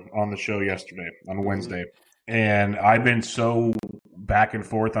RotoWire on the show yesterday, on Wednesday, and I've been so back and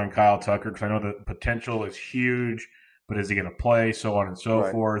forth on Kyle Tucker because I know the potential is huge, but is he going to play, so on and so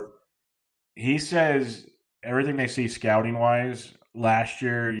forth. He says everything they see scouting-wise last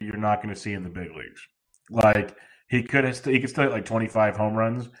year, you're not going to see in the big leagues. Like, he could still hit like 25 home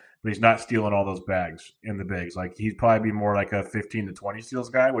runs, but he's not stealing all those bags in the bigs. Like, he'd probably be more like a 15 to 20 steals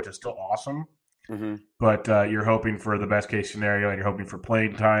guy, which is still awesome. Mm-hmm. But you're hoping for the best case scenario, and you're hoping for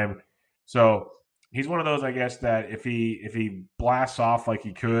playing time. So he's one of those, I guess, that if he blasts off like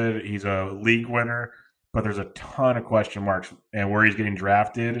he could, he's a league winner. But there's a ton of question marks, and where he's getting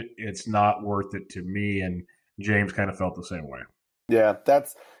drafted, it's not worth it to me. And James kind of felt the same way. Yeah,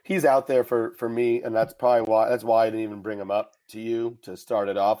 he's out there for me, and that's probably why I didn't even bring him up to you to start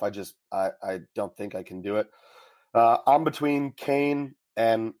it off. I don't think I can do it. I'm between Cain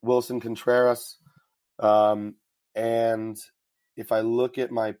and Wilson Contreras, and if I look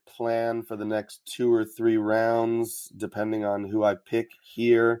at my plan for the next 2 or 3 rounds, depending on who I pick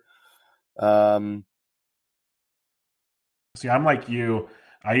here. See, I'm like you.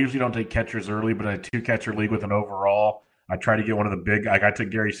 I usually don't take catchers early, but in a 2-catcher league with an overall, I try to get one of the big. I took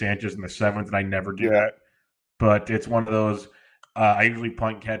Gary Sanchez in the 7th, and I never do that. but it's one of those. I usually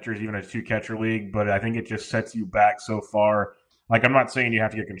punt catchers, even a 2-catcher league, but I think it just sets you back so far. Like, I'm not saying you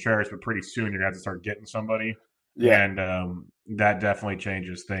have to get Contreras, but pretty soon you're going to have to start getting somebody. Yeah. And that definitely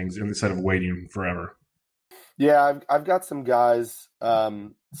changes things instead of waiting forever. Yeah, I've got some guys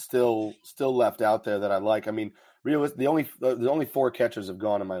still left out there that I like. I mean, the only 4 catchers have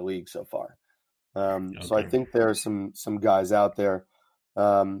gone in my league so far. So I think there are some guys out there.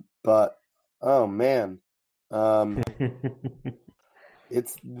 But oh man,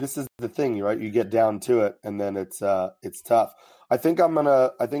 this is the thing, right? You get down to it, and then it's tough. I think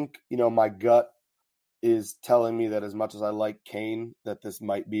my gut is telling me that as much as I like Kane, that this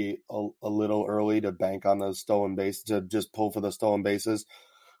might be a little early to bank on those stolen bases, to just pull for the stolen bases.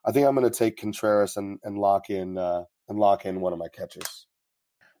 I think I'm going to take Contreras and lock in one of my catchers.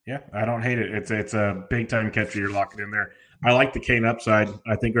 Yeah, I don't hate it. It's a big time catcher you're locking in there. I like the Kane upside.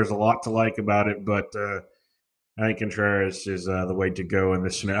 I think there's a lot to like about it, but I think Contreras is the way to go in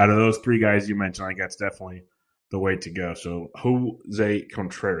this scenario. Out of those 3 guys you mentioned, I think that's definitely the way to go. So Jose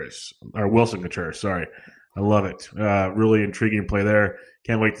Contreras, or Wilson Contreras, sorry. I love it. Really intriguing play there.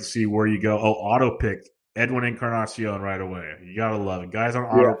 Can't wait to see where you go. Oh, auto picked Edwin Encarnacion right away. You got to love it. Guys on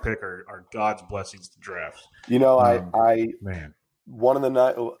auto pick are God's blessings to drafts. Man. One of the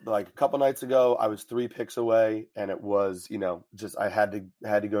night, like a couple nights ago, I was 3 picks away, and it was, just I had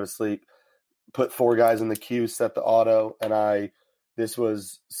to go to sleep, put 4 guys in the queue, set the auto, and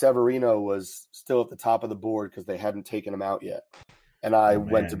Severino was still at the top of the board because they hadn't taken him out yet. And I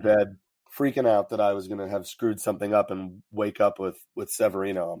went to bed freaking out that I was going to have screwed something up and wake up with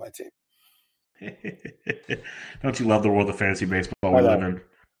Severino on my team. Don't you love the world of fantasy baseball we live in?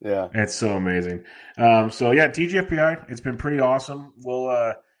 Yeah. It's so amazing. TGFBI, it's been pretty awesome.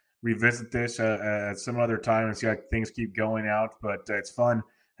 We'll revisit this at some other time and see how things keep going out. But it's fun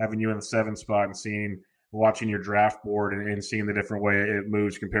having you in the 7th spot and watching your draft board and seeing the different way it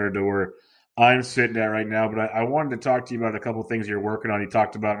moves compared to where I'm sitting at right now. But I wanted to talk to you about a couple of things you're working on. You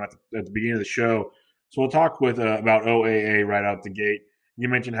talked about them at the beginning of the show. So we'll talk about OAA right out the gate. You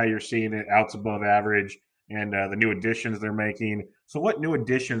mentioned how you're seeing it outs above average and the new additions they're making. So what new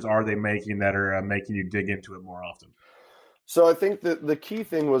additions are they making that are making you dig into it more often? So I think that the key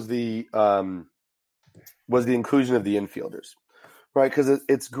thing was the inclusion of the infielders, right? Because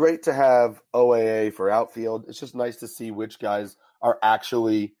it's great to have OAA for outfield. It's just nice to see which guys are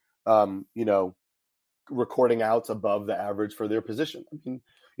actually, recording outs above the average for their position. I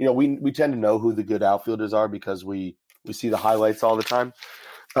mean, we tend to know who the good outfielders are because we see the highlights all the time.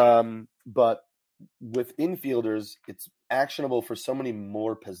 But with infielders, it's actionable for so many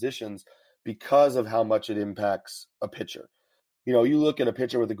more positions because of how much it impacts a pitcher. You look at a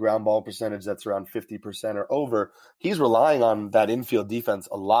pitcher with a ground ball percentage that's around 50% or over, he's relying on that infield defense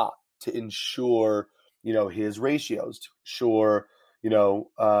a lot to ensure, his ratios, to ensure,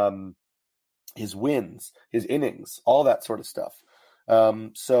 his wins, his innings, all that sort of stuff.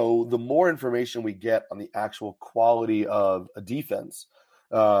 So the more information we get on the actual quality of a defense,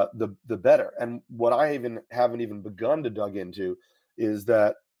 the better. And what I haven't even begun to dig into is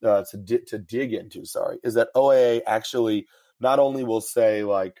that is that OAA actually not only will say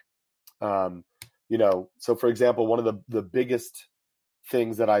so for example, one of the biggest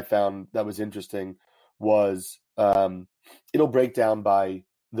things that I found that was interesting was it'll break down by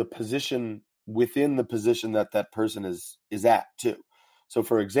the position within the position that person is at too. So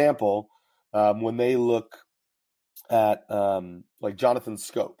for example, when they look at like Jonathan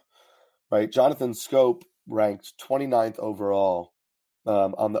Schoop, right? Jonathan Schoop ranked 29th overall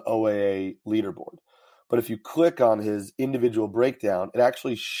on the OAA leaderboard. But if you click on his individual breakdown, it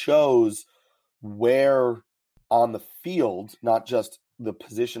actually shows where on the field, not just the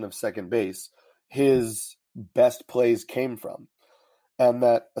position of second base, his best plays came from. And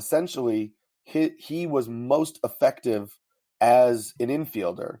that essentially he was most effective as an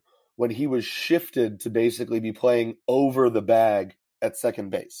infielder when he was shifted to basically be playing over the bag at second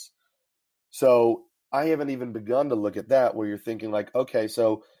base. So I haven't even begun to look at that, where you're thinking like, okay,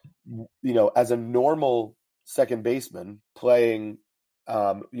 so, as a normal second baseman playing,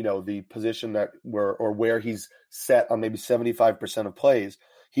 the position that where he's set on maybe 75% of plays,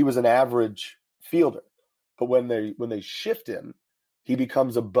 he was an average fielder. But when they shift him, he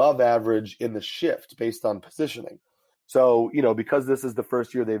becomes above average in the shift based on positioning. So, because this is the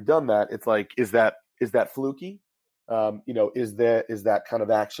first year they've done that, it's like, is that fluky? Is that kind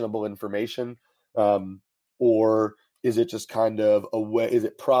of actionable information? Or is it just kind of is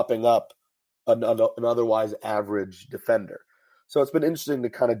it propping up an otherwise average defender? So it's been interesting to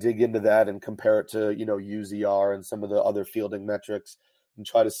kind of dig into that and compare it to, UZR and some of the other fielding metrics and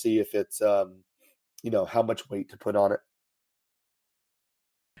try to see if it's, how much weight to put on it.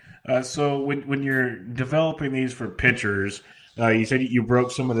 So when you're developing these for pitchers, you said you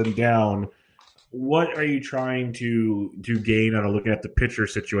broke some of them down. What are you trying to gain out of looking at the pitcher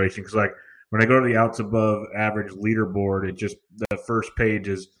situation? Because like when I go to the outs above average leaderboard, it just the first page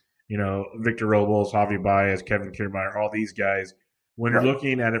is Victor Robles, Javi Baez, Kevin Kiermaier, all these guys. When you're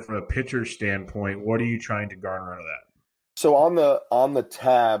looking at it from a pitcher standpoint, what are you trying to garner out of that? So on the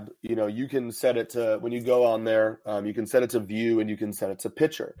tab, you can set it to, when you go on there, you can set it to view and you can set it to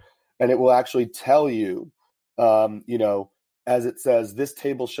pitcher, and it will actually tell you, as it says, this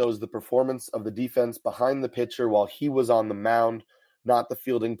table shows the performance of the defense behind the pitcher while he was on the mound, not the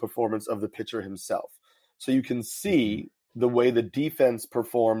fielding performance of the pitcher himself. So you can see the way the defense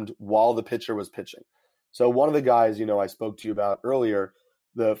performed while the pitcher was pitching. So one of the guys, I spoke to you about earlier,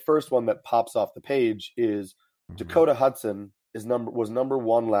 the first one that pops off the page is Dakota Hudson was number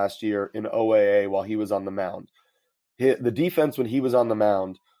one last year in OAA while he was on the mound. The defense when he was on the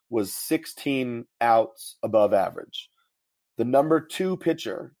mound was 16 outs above average. The number 2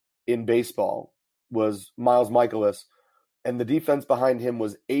 pitcher in baseball was Miles Michaelis, and the defense behind him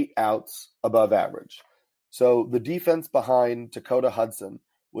was 8 outs above average. So the defense behind Dakota Hudson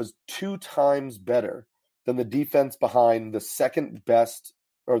was 2 times better than the defense behind the second best,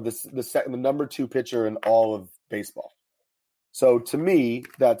 or the number 2 pitcher in all of baseball. So to me,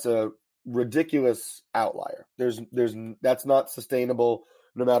 that's a ridiculous outlier. That's not sustainable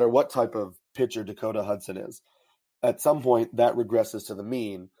no matter what type of pitcher Dakota Hudson is. At some point, that regresses to the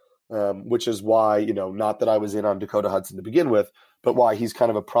mean, which is why, not that I was in on Dakota Hudson to begin with, but why he's kind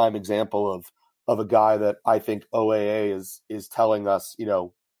of a prime example of a guy that I think OAA is telling us,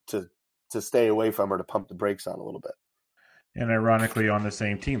 to stay away from or to pump the brakes on a little bit. And ironically, on the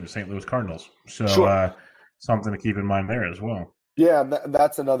same team, the St. Louis Cardinals. So sure. Something to keep in mind there as well. Yeah, and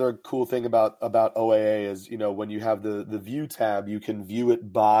that's another cool thing about OAA is, when you have the view tab, you can view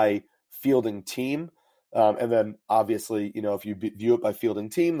it by fielding team. And then obviously, if you view it by fielding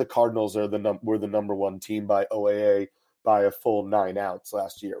team, the Cardinals were the number 1 team by OAA by a full 9 outs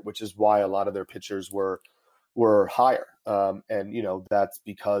last year, which is why a lot of their pitchers were higher. And, that's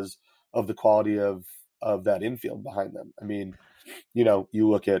because of the quality of that infield behind them. I mean, you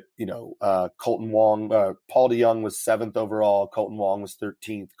look at, Colton Wong, Paul DeYoung was 7th overall. Colton Wong was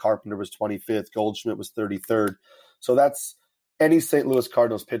 13th. Carpenter was 25th. Goldschmidt was 33rd. So that's any St. Louis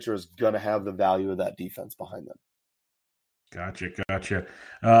Cardinals pitcher is going to have the value of that defense behind them. Gotcha.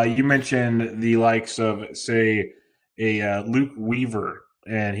 You mentioned the likes of, say, a Luke Weaver,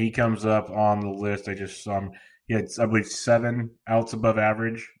 and he comes up on the list. I just saw him. He had, I believe, 7 outs above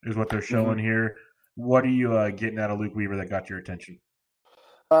average is what they're showing here. What are you getting out of Luke Weaver that got your attention?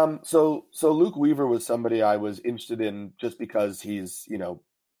 So Luke Weaver was somebody I was interested in just because he's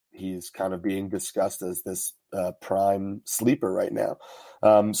kind of being discussed as this prime sleeper right now.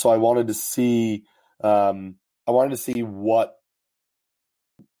 So I wanted to see what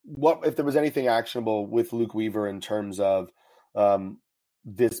if there was anything actionable with Luke Weaver in terms of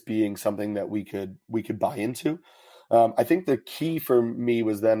this being something that we could buy into. I think the key for me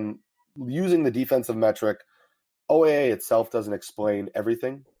was then using the defensive metric. OAA itself doesn't explain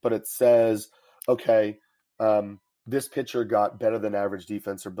everything, but it says, okay, this pitcher got better than average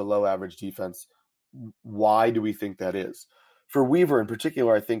defense or below average defense. Why do we think that is? For Weaver in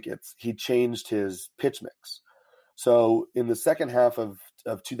particular, I think he changed his pitch mix. So in the second half of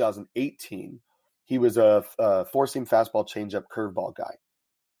 2018, he was a four-seam fastball, changeup, curveball guy.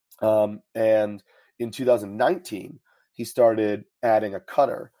 And in 2019, he started adding a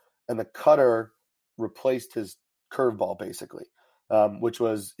cutter, and the cutter replaced his curveball basically, which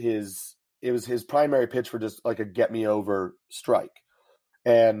was his primary pitch for just like a get me over strike.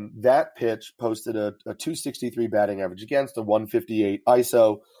 And that pitch posted a 263 batting average against, a 158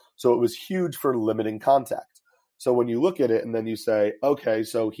 ISO. So it was huge for limiting contact. So when you look at it and then you say, okay,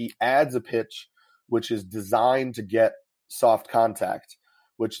 so he adds a pitch which is designed to get soft contact,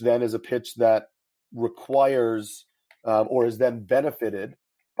 which then is a pitch that requires or is then benefited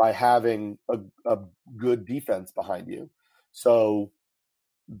by having a good defense behind you. So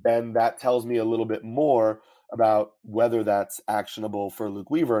then that tells me a little bit more about whether that's actionable for Luke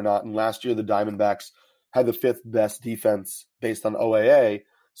Weaver or not. And last year, the Diamondbacks had the 5th best defense based on OAA.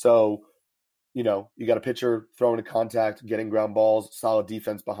 So, you got a pitcher throwing to contact, getting ground balls, solid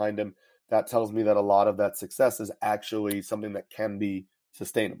defense behind him. That tells me that a lot of that success is actually something that can be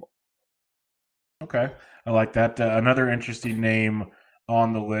sustainable. Okay. I like that. Another interesting name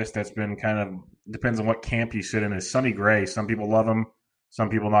on the list that's been kind of depends on what camp you sit in is Sonny Gray. Some people love him. Some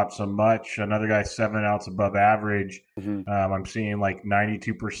people not so much. Another guy 7 outs above average. Mm-hmm. I'm seeing like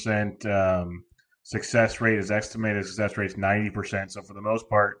 92% his estimated success rate is 90%. So for the most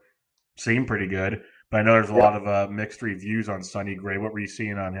part, seemed pretty good. But I know there's a lot of mixed reviews on Sonny Gray. What were you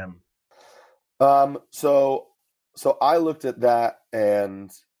seeing on him? So I looked at that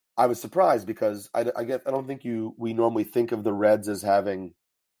and I was surprised because I don't think we normally think of the Reds as having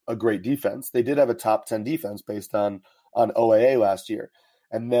a great defense. They did have a top 10 defense based on OAA last year.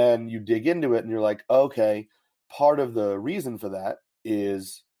 And then you dig into it and you're like, okay, part of the reason for that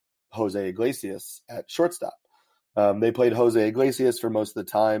is Jose Iglesias at shortstop. They played Jose Iglesias for most of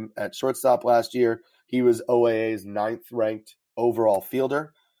the time at shortstop last year. He was OAA's 9th ranked overall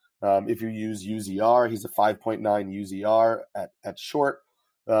fielder. If you use UZR, he's a 5.9 UZR at short.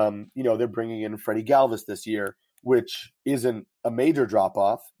 They're bringing in Freddie Galvis this year, which isn't a major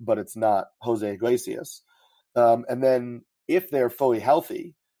drop-off, but it's not Jose Iglesias. And then if they're fully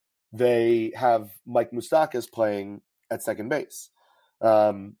healthy, they have Mike Moustakas playing at second base.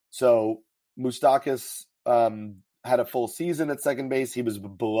 So Moustakas had a full season at second base. He was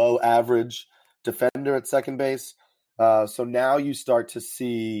below average defender at second base. So now you start to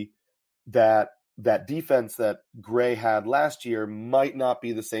see that defense that Gray had last year might not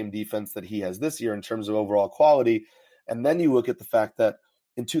be the same defense that he has this year in terms of overall quality. And then you look at the fact that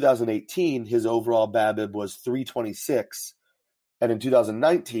in 2018, his overall BABIP was 326. And in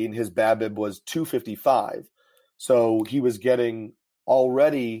 2019, his BABIP was 255. So he was getting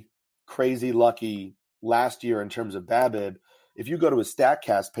already crazy lucky last year in terms of BABIP. If you go to his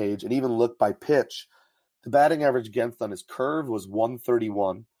StatCast page and even look by pitch, the batting average against on his curve was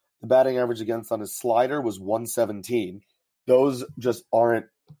 131. The batting average against on his slider was 117. Those just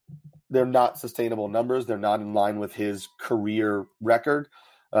they're not sustainable numbers. They're not in line with his career record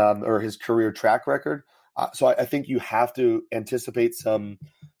or his career track record. So I think you have to anticipate some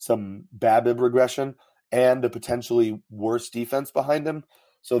BABIP regression and a potentially worse defense behind him.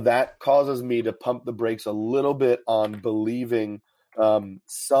 So that causes me to pump the brakes a little bit on believing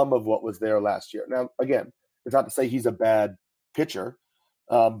some of what was there last year. Now, again, it's not to say he's a bad pitcher,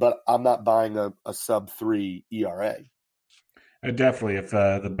 but I'm not buying a sub-3 ERA. Definitely. If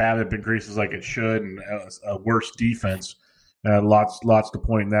the BABIP increases like it should and a worse defense, lots to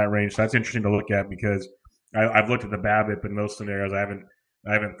point in that range. So that's interesting to look at because I've looked at the BABIP in those scenarios. I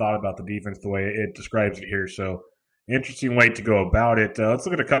haven't thought about the defense the way it describes it here. So interesting way to go about it. Let's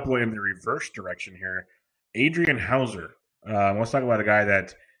look at a couple in the reverse direction here. Adrian Houser. Let's talk about a guy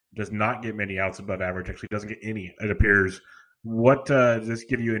that does not get many outs above average. Actually, doesn't get any, it appears. What does this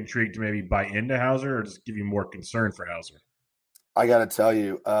give you intrigued to maybe buy into Houser, or does it give you more concern for Houser? I got to tell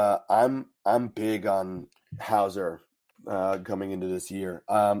you, I'm big on Houser coming into this year.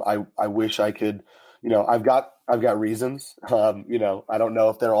 I wish I could. I've got reasons. I don't know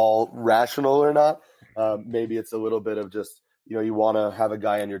if they're all rational or not. Maybe it's a little bit of just you want to have a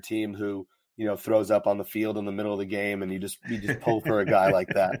guy on your team who throws up on the field in the middle of the game, and you just pull for a guy like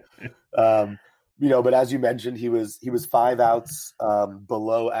that. But as you mentioned, he was 5 outs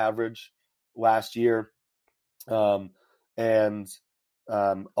below average last year, and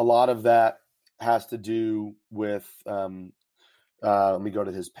a lot of that has to do with. Let me go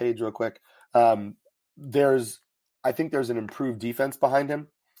to his page real quick. I think there's an improved defense behind him.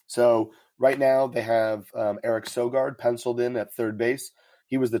 So right now they have Eric Sogard penciled in at third base.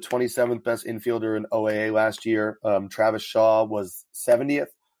 He was the 27th best infielder in OAA last year. Travis Shaw was 70th.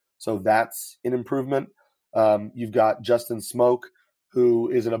 So that's an improvement. You've got Justin Smoke, who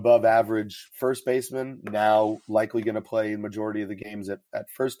is an above average first baseman, now likely going to play the majority of the games at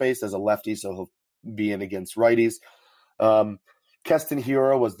first base as a lefty. So he'll be in against righties. Keston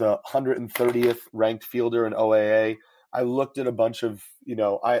Hira was the 130th ranked fielder in OAA. I looked at a bunch of,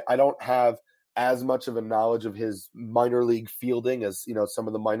 I don't have as much of a knowledge of his minor league fielding as, some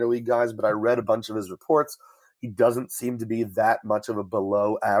of the minor league guys, but I read a bunch of his reports. He doesn't seem to be that much of a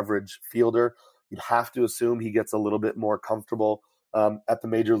below average fielder. You'd have to assume he gets a little bit more comfortable at the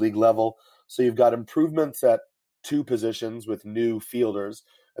major league level. So you've got improvements at 2 positions with new fielders,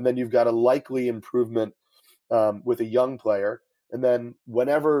 and then you've got a likely improvement with a young player. And then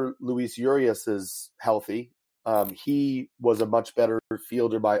whenever Luis Urias is healthy, he was a much better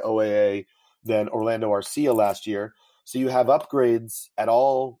fielder by OAA than Orlando Arcia last year. So you have upgrades at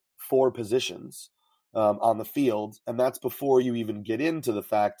all 4 positions on the field, and that's before you even get into the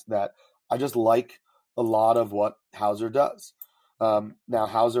fact that I just like a lot of what Houser does. Now,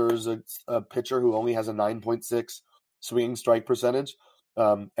 Houser is a pitcher who only has a 9.6 swinging strike percentage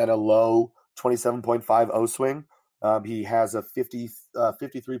and a low 27.5 O swing. He has a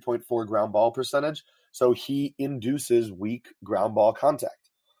 53.4 ground ball percentage, so he induces weak ground ball contact.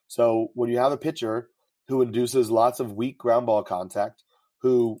 So when you have a pitcher who induces lots of weak ground ball contact,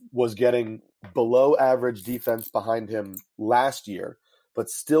 who was getting below average defense behind him last year, but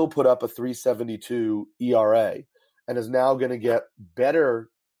still put up a 3.72 ERA, and is now going to get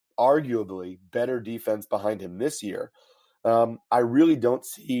arguably better defense behind him this year. I really don't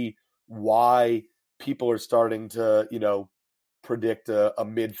see why people are starting to, predict a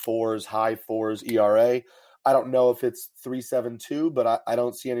mid fours, high fours ERA. I don't know if it's 3.72, but I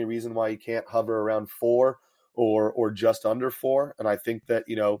don't see any reason why he can't hover around 4 or just under 4. And I think that,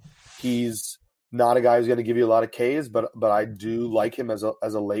 he's not a guy who's going to give you a lot of Ks, but I do like him as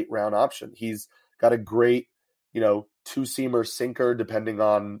a late round option. He's got a great, two-seamer sinker, depending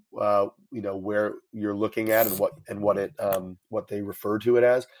on where you're looking at and what they refer to it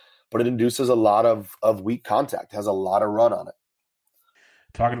as. But it induces a lot of weak contact, has a lot of run on it.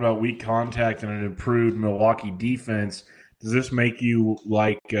 Talking about weak contact and an improved Milwaukee defense, does this make you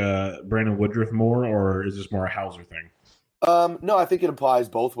like Brandon Woodruff more, or is this more a Hauser thing? No, I think it applies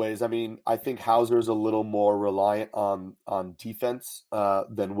both ways. I mean, I think Hauser is a little more reliant on defense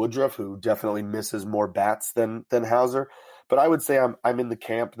than Woodruff, who definitely misses more bats than Hauser. But I would say I'm in the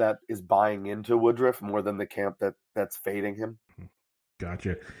camp that is buying into Woodruff more than the camp that's fading him.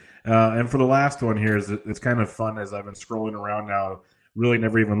 Gotcha. And for the last one here, it's kind of fun as I've been scrolling around now, really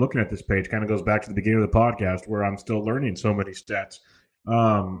never even looking at this page. Kind of goes back to the beginning of the podcast where I'm still learning so many stats.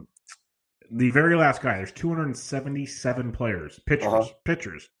 The very last guy, there's 277 players,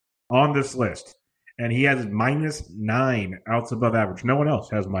 pitchers on this list. And he has -9 outs above average. No one else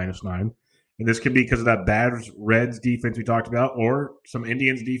has -9. And this could be because of that bad Reds defense we talked about, or some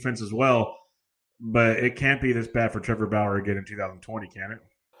Indians defense as well. But it can't be this bad for Trevor Bauer again in 2020, can it?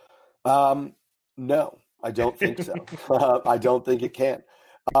 No, I don't think so. I don't think it can.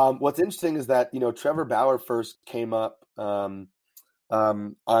 What's interesting is that, Trevor Bauer first came up on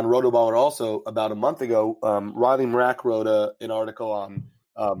Rotoballer also about a month ago. Riley Mrack wrote an article on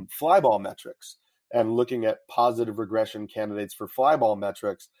fly ball metrics and looking at positive regression candidates for fly ball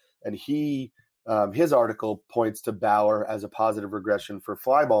metrics. And his article points to Bauer as a positive regression for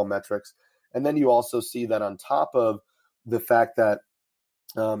fly ball metrics. And then you also see that on top of the fact that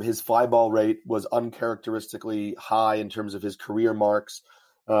his fly ball rate was uncharacteristically high in terms of his career marks,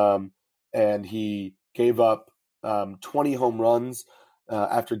 and he gave up 20 home runs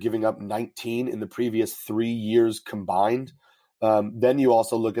after giving up 19 in the previous 3 years combined. Then you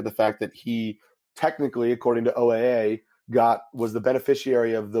also look at the fact that he technically, according to OAA, was the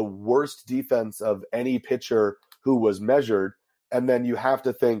beneficiary of the worst defense of any pitcher who was measured. And then you have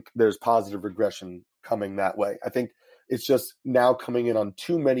to think there's positive regression coming that way. I think it's just now coming in on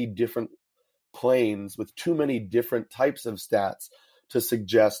too many different planes with too many different types of stats to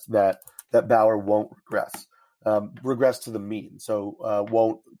suggest that Bauer won't regress to the mean. So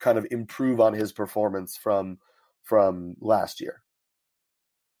won't kind of improve on his performance from last year.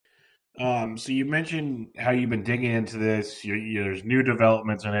 So you mentioned how you've been digging into this. There's new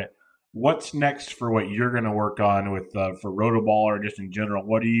developments in it. What's next for what you're going to work on with for Rotoballer, or just in general?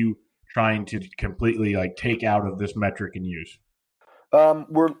 What are you trying to completely take out of this metric and use?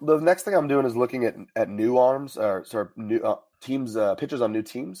 The next thing I'm doing is looking at new arms, or new teams, pitchers on new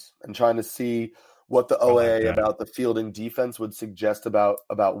teams, and trying to see what the OAA about the fielding defense would suggest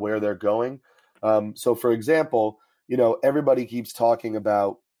about where they're going. So, for example, everybody keeps talking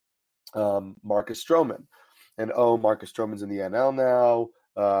about Marcus Stroman, and Marcus Stroman's in the NL now.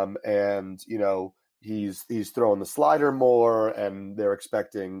 And he's throwing the slider more, and they're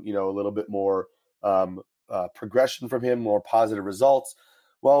expecting a little bit more progression from him, more positive results.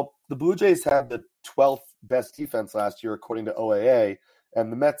 Well, the Blue Jays had the 12th best defense last year according to OAA,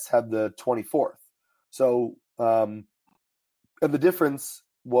 and the Mets had the 24th. So, and the difference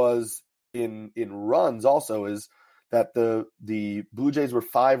was in runs also is that the Blue Jays were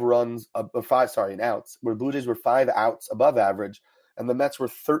in outs, where Blue Jays were 5 outs above average, and the Mets were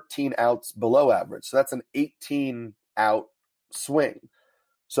 13 outs below average. So that's an 18-out swing.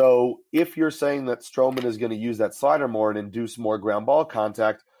 So if you're saying that Stroman is going to use that slider more and induce more ground ball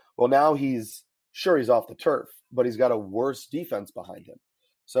contact, well, now he's off the turf, but he's got a worse defense behind him.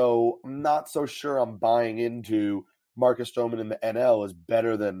 So I'm not so sure I'm buying into Marcus Stroman in the NL is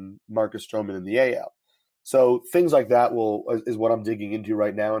better than Marcus Stroman in the AL. So things like that is what I'm digging into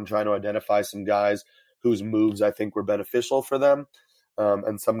right now and trying to identify some guys whose moves I think were beneficial for them,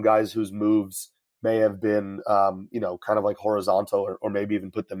 and some guys whose moves may have been, kind of like horizontal or maybe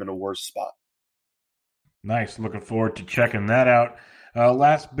even put them in a worse spot. Nice. Looking forward to checking that out.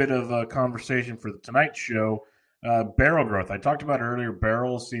 Last bit of conversation for tonight's show, barrel growth. I talked about earlier,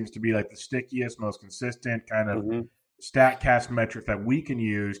 barrels seems to be like the stickiest, most consistent kind of StatCast metric that we can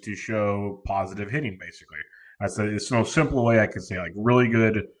use to show positive hitting, basically. It's the most simple way I could say, really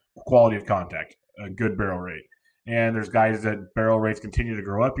good quality of contact, a good barrel rate. And there's guys that barrel rates continue to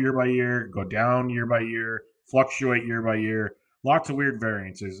grow up year by year, go down year by year, fluctuate year by year. Lots of weird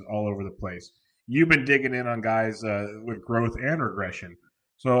variances all over the place. You've been digging in on guys with growth and regression.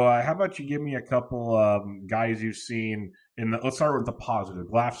 So how about you give me a couple guys you've seen in the? Let's start with the positive,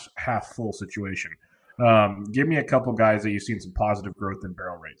 glass half full situation. Give me a couple guys that you've seen some positive growth in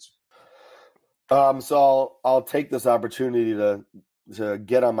barrel rates. So I'll take this opportunity to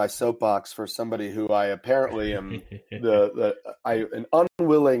get on my soapbox for somebody who I apparently am an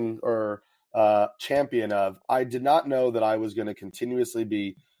unwilling or champion of. I did not know that I was going to continuously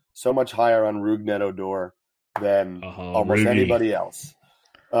be so much higher on Rougned Odor than almost anybody else.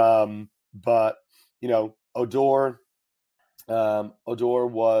 But Odor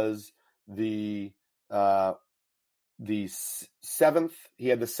was the seventh. He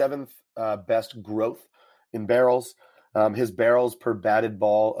had the seventh best growth in barrels. His barrels per batted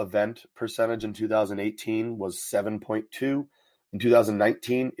ball event percentage in 2018 was 7.2. In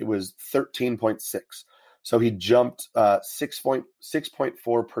 2019, it was 13.6. So he jumped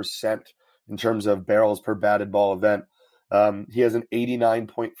 6.4% in terms of barrels per batted ball event. He has an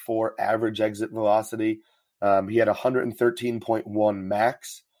 89.4 average exit velocity. He had 113.1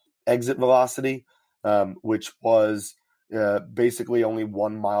 max exit velocity, which was basically only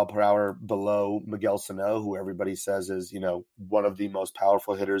 1 mile per hour below Miguel Sano, who everybody says is, one of the most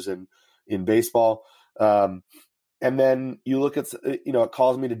powerful hitters in baseball. And then you look at, it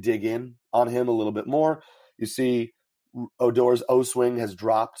caused me to dig in on him a little bit more. You see Odor's O-swing has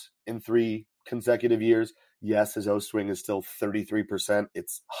dropped in 3 consecutive years. Yes, his O-swing is still 33%.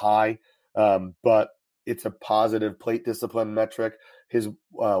 It's high, but it's a positive plate discipline metric. His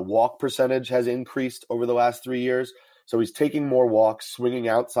walk percentage has increased over the last 3 years. So he's taking more walks, swinging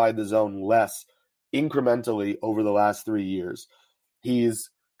outside the zone less incrementally over the last 3 years. He's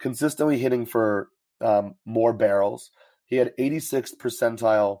consistently hitting for more barrels. He had 86th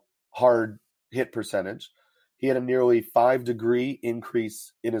percentile hard hit percentage. He had a nearly 5-degree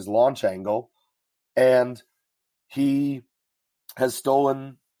increase in his launch angle. And he has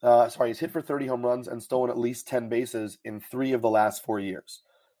he's hit for 30 home runs and stolen at least 10 bases in 3 of the last 4 years.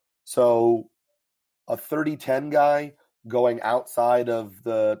 So a 30-10 guy going outside of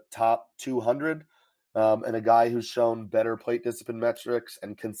the top 200 and a guy who's shown better plate discipline metrics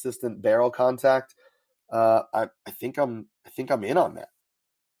and consistent barrel contact, I think I'm in on that.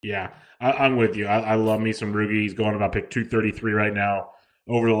 Yeah, I'm with you. I love me some Rugi. He's going about pick 233 right now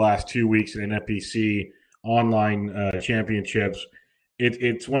over the last 2 weeks in NFBC online championships.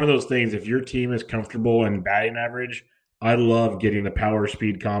 It's one of those things, if your team is comfortable in batting average, I love getting the power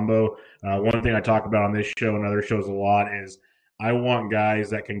speed combo. One thing I talk about on this show and other shows a lot is I want guys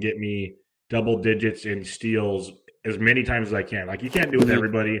that can get me double digits in steals as many times as I can. Like, you can't do it with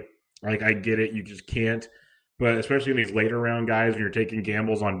everybody. Like, I get it. You just can't. But especially in these later round guys, when you're taking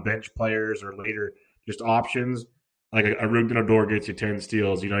gambles on bench players or later just options, like a Rougned Odor gets you 10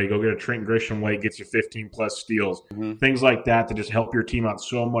 steals. You go get a Trent Grisham late, gets you 15-plus steals. Mm-hmm. Things like that to just help your team out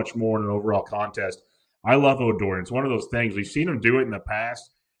so much more in an overall contest. I love Odor. It's one of those things. We've seen him do it in the past,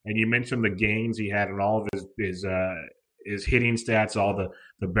 and you mentioned the gains he had in all of his hitting stats, all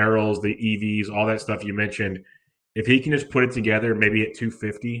the barrels, the EVs, all that stuff you mentioned. If he can just put it together, maybe at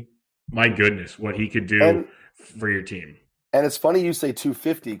 250, my goodness, what he could do for your team. And it's funny you say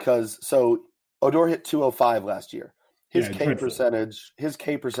 250 because Odor hit 205 last year. His K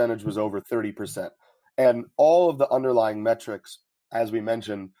percentage was over 30%. And all of the underlying metrics, as we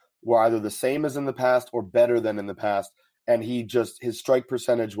mentioned, were either the same as in the past or better than in the past. And his strike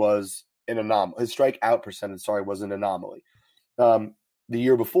percentage was an anomaly. His strikeout percentage, was an anomaly. The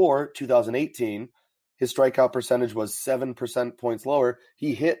year before, 2018, his strikeout percentage was 7 percentage points lower.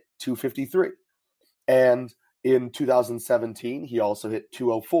 He hit 253. And in 2017, he also hit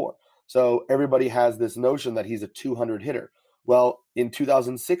 204. So everybody has this notion that he's a 200 hitter. Well, in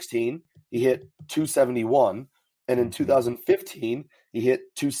 2016, he hit 271. And in 2015, he hit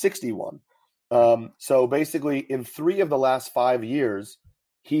 261. So basically, in 3 of the last 5 years,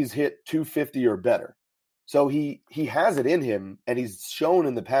 he's hit 250 or better. So he has it in him, and he's shown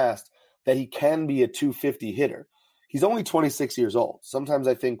in the past that he can be a 250 hitter. He's only 26 years old. Sometimes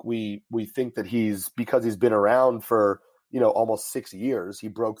I think we think that because he's been around for almost 6 years. He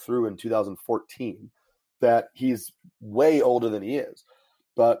broke through in 2014. That he's way older than he is.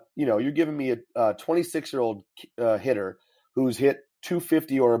 But you're giving me a 26-year-old hitter who's hit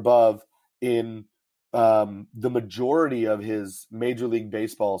 250 or above in the majority of his Major League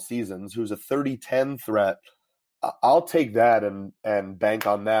Baseball seasons, who's a 30-10 threat. I'll take that and bank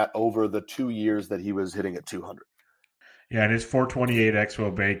on that over the 2 years that he was hitting at 200. Yeah, and it's 428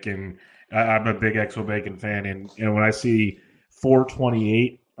 Expo Bacon. I'm a big Expo Bacon fan, and when I see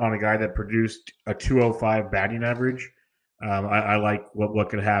 428 on a guy that produced a 205 batting average, I like what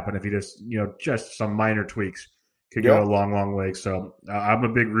could happen if he just some minor tweaks could go Yeah. a long, long way. So I'm a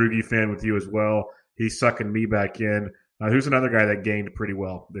big Rugi fan with you as well. He's sucking me back in. Who's another guy that gained pretty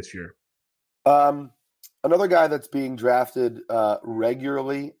well this year? Another guy that's being drafted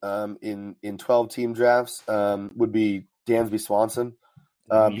regularly in 12-team drafts would be Dansby Swanson.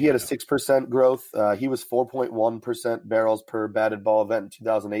 He had a 6% growth. He was 4.1% barrels per batted ball event in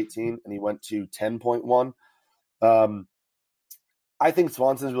 2018, and he went to 10.1. I think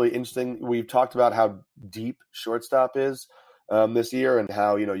Swanson's really interesting. We've talked about how deep shortstop is this year, and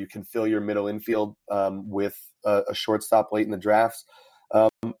how you can fill your middle infield with a shortstop late in the drafts.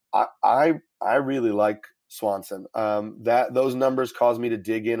 I really like Swanson. Those numbers caused me to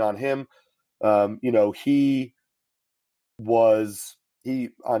dig in on him. He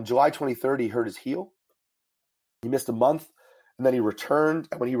on July 23rd, he hurt his heel. He missed a month, and then he returned.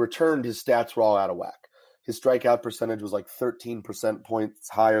 And when he returned, his stats were all out of whack. His strikeout percentage was like 13% points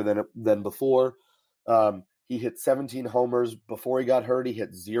higher than before. He hit 17 homers before he got hurt. He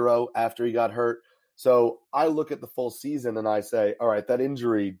hit 0 after he got hurt. So I look at the full season and I say, all right, that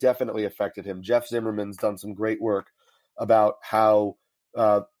injury definitely affected him. Jeff Zimmerman's done some great work about how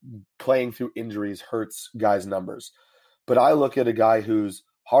playing through injuries hurts guys' numbers. But I look at a guy whose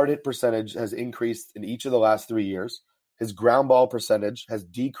hard hit percentage has increased in each of the last 3 years. His ground ball percentage has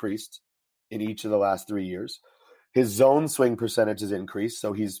decreased in each of the last 3 years. His zone swing percentage has increased,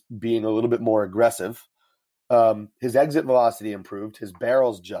 so he's being a little bit more aggressive. His exit velocity improved. His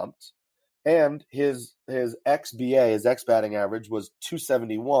barrels jumped. And his XBA, his X batting average, was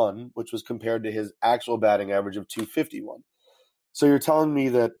 271, which was compared to his actual batting average of 251. So you're telling me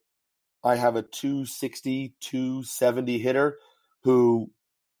that I have a 260, 270 hitter who,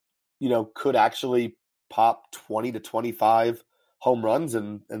 could actually pop 20 to 25 home runs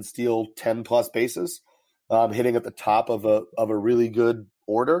and steal 10 plus bases, hitting at the top of a really good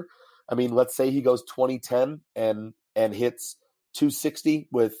order. I mean, let's say he goes 20-10 and hits 260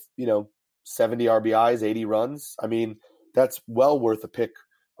 with, 70 RBIs, 80 runs. I mean, that's well worth a pick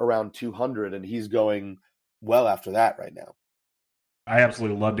around 200, and he's going well after that right now. I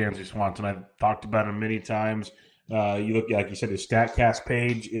absolutely love Dansby Swanson. I've talked about him many times. You look, like you said, his StatCast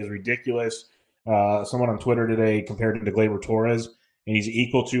page is ridiculous. Someone on Twitter today compared him to Gleyber Torres, and he's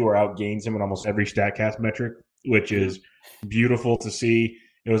equal to or outgains him in almost every StatCast metric, which is beautiful to see.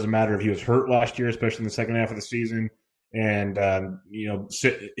 It was a matter of he was hurt last year, especially in the second half of the season. And, when he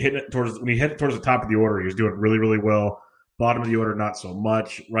hit towards the top of the order, he was doing really, really well. Bottom of the order, not so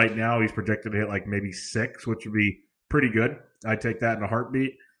much. Right now, he's projected to hit like maybe 6, which would be pretty good. I'd take that in a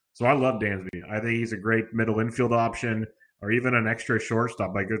heartbeat. So I love Dansby. I think he's a great middle infield option, or even an extra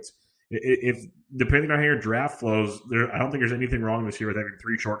shortstop. Like if depending on how your draft flows, I don't think there's anything wrong this year with having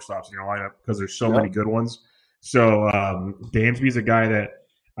 3 shortstops in your lineup because there's so many good ones. So Dansby's a guy that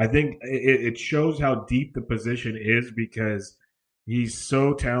I think it shows how deep the position is because he's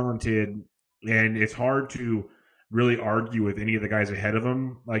so talented, and it's hard to really argue with any of the guys ahead of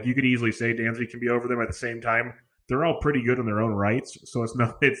him. Like you could easily say Dansby can be over them. At the same time, they're all pretty good in their own rights. So it's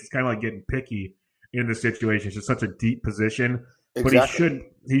kind of like getting picky in the situation. It's just such a deep position, exactly. But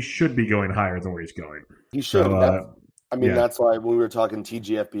he should be going higher than where he's going. He should. So, that's why when we were talking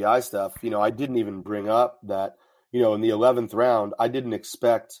TGFBI stuff, I didn't even bring up that, in the 11th round, I didn't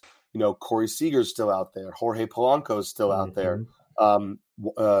expect, Corey Seager's still out there. Jorge Polanco's still out there.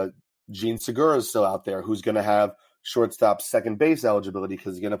 Gene Segura's still out there, who's going to have shortstop second base eligibility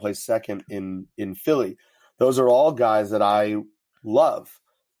because he's going to play second in Philly. Those are all guys that I love.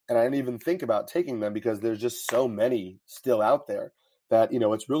 And I didn't even think about taking them because there's just so many still out there that,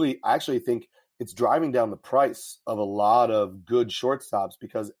 it's really, I actually think it's driving down the price of a lot of good shortstops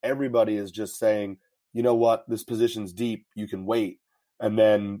because everybody is just saying, you know what, this position's deep, you can wait. And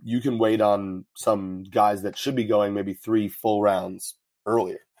then you can wait on some guys that should be going maybe 3 full rounds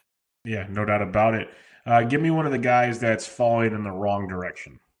earlier. Yeah, no doubt about it. Give me one of the guys that's falling in the wrong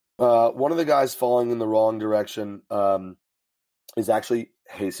direction. One of the guys falling in the wrong direction is actually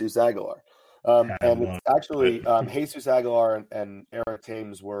Jesus Aguilar. And it's actually Jesus Aguilar and Eric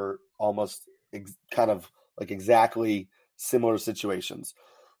Thames were almost kind of like exactly similar situations.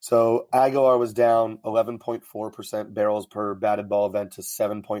 So Aguilar was down 11.4% barrels per batted ball event to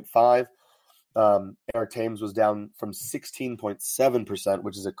 7.5. Eric Thames was down from 16.7%,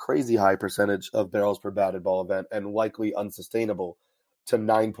 which is a crazy high percentage of barrels per batted ball event and likely unsustainable, to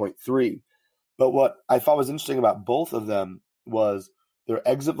 9.3. But what I thought was interesting about both of them was Their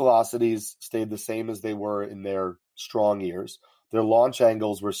exit velocities stayed the same as they were in their strong years. Their launch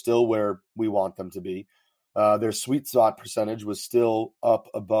angles were still where we want them to be. Their sweet spot percentage was still up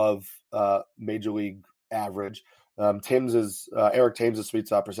above major league average. Eric Thames' sweet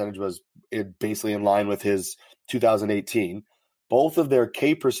spot percentage was basically in line with his 2018. Both of their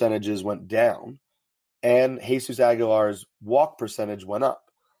K percentages went down, and Jesus Aguilar's walk percentage went up.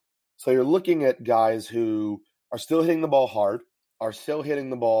 So you're looking at guys who are still hitting the ball hard, are still hitting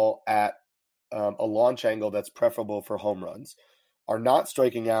the ball at a launch angle that's preferable for home runs, are not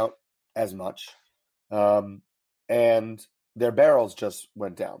striking out as much, and their barrels just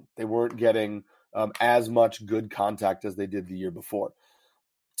went down. They weren't getting as much good contact as they did the year before.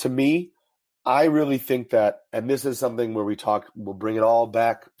 To me, I really think that, and this is something where we'll bring it all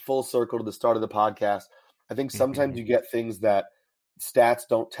back full circle to the start of the podcast. I think sometimes you get things that stats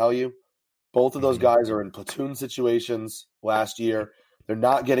don't tell you. Both of those guys are in platoon situations last year. They're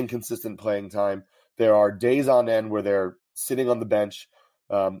not getting consistent playing time. There are days on end where they're sitting on the bench,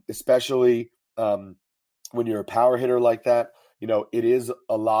 especially when you're a power hitter like that. It is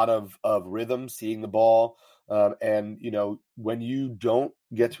a lot of rhythm, seeing the ball. And when you don't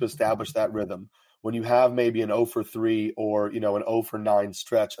get to establish that rhythm, when you have maybe an 0 for 3 or, an 0 for 9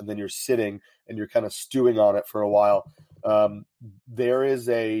 stretch, and then you're sitting and you're kind of stewing on it for a while, there is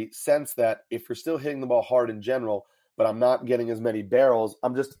a sense that if you're still hitting the ball hard in general, but I'm not getting as many barrels,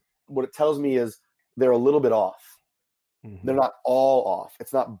 what it tells me is they're a little bit off. Mm-hmm. They're not all off.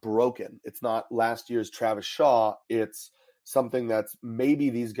 It's not broken. It's not last year's Travis Shaw. It's something that's maybe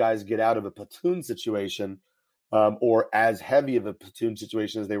these guys get out of a platoon situation or as heavy of a platoon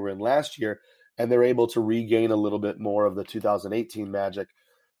situation as they were in last year, and they're able to regain a little bit more of the 2018 magic,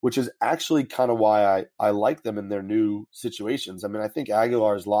 which is actually kind of why I like them in their new situations. I mean, I think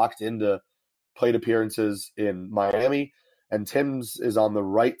Aguilar is locked into plate appearances in Miami, and Thames is on the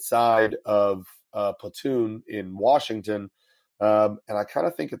right side of platoon in Washington. And I kind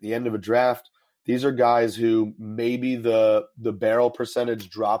of think at the end of a draft, these are guys who maybe the barrel percentage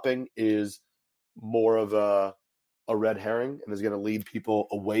dropping is more of a red herring and is going to lead people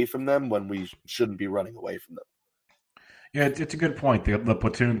away from them when we shouldn't be running away from them. Yeah, it's a good point, the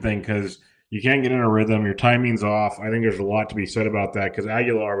platoon thing, because you can't get in a rhythm. Your timing's off. I think there's a lot to be said about that because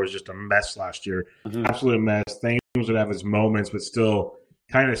Aguilar was just a mess last year. Mm-hmm. Absolute mess. Thames would have his moments, but still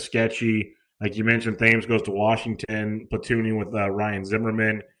kind of sketchy. Like you mentioned, Thames goes to Washington, platooning with Ryan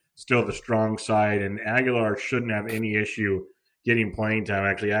Zimmerman, still the strong side, and Aguilar shouldn't have any issue getting playing time.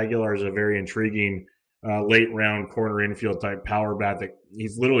 Actually, Aguilar is a very intriguing late-round corner infield type power bat that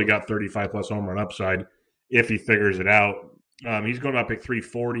he's literally got 35-plus home run upside if he figures it out. He's going about pick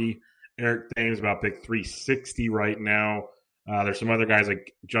 340. Eric Thames about pick 360 right now. There's some other guys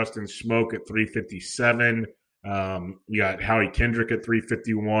like Justin Smoke at 357. You got Howie Kendrick at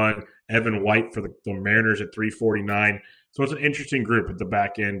 351. Evan White for the Mariners at 349. So it's an interesting group at the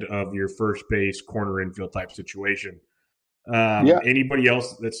back end of your first base corner infield type situation. Anybody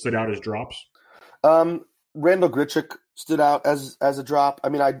else that stood out as drops? Randall Grichuk stood out as a drop. I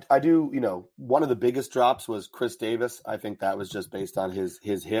mean, I do, one of the biggest drops was Chris Davis. I think that was just based on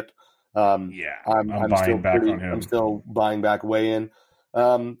his hip. I'm buying back on him. I'm still buying back way in.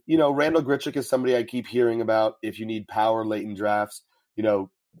 Randall Grichuk is somebody I keep hearing about. If you need power late in drafts,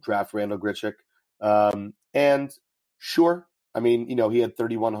 draft Randall Grichuk. And sure, I mean, he had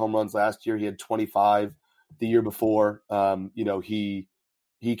 31 home runs last year. He had 25 the year before.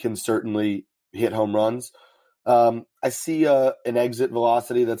 He can certainly hit home runs. I see an exit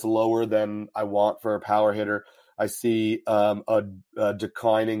velocity that's lower than I want for a power hitter. I see a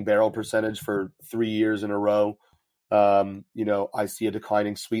declining barrel percentage for 3 years in a row. I see a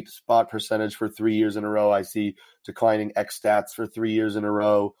declining sweet spot percentage for 3 years in a row. I see declining X stats for 3 years in a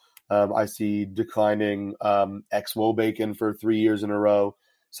row. I see declining X Wobacon for 3 years in a row.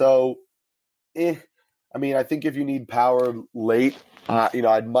 So, I think if you need power late,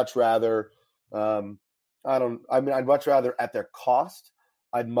 I'd much rather. I'd much rather at their cost.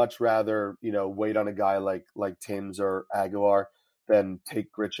 I'd much rather wait on a guy like Thames or Aguilar than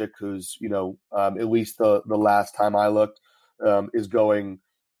take Grichuk, who's at least the last time I looked is going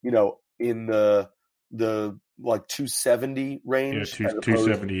in the like 270 range. Yeah,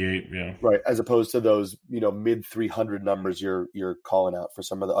 278. Yeah, right. As opposed to those mid 300 numbers you're calling out for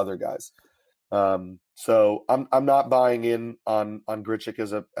some of the other guys. So I'm not buying in on Grichuk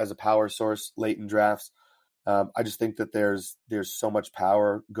as a power source late in drafts. I just think that there's so much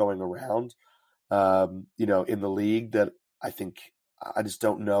power going around, in the league that I just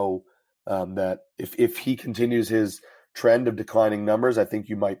don't know that if he continues his trend of declining numbers, I think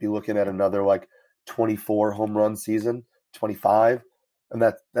you might be looking at another like 24 home run season, 25. and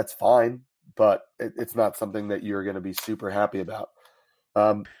that's fine, but it's not something that you're going to be super happy about.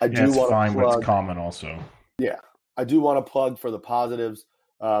 I do it's want fine, to but plug, it's common also. Yeah, I do want to plug for the positives.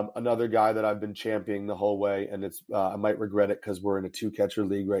 Another guy that I've been championing the whole way, and it's I might regret it because we're in a 2-catcher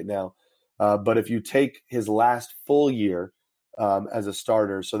league right now. But if you take his last full year as a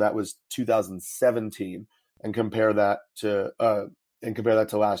starter, so that was 2017, and compare that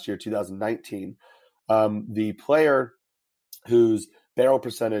to last year, 2019, the player whose barrel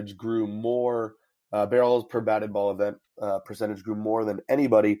percentage grew more, barrels per batted ball event percentage grew more than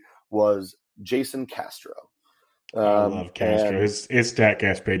anybody was Jason Castro. I love Castro. His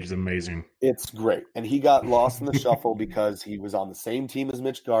StatCast page is amazing. It's great. And he got lost in the shuffle because he was on the same team as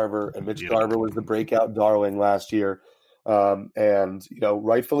Mitch Garver, and Mitch Garver was the breakout darling last year. And,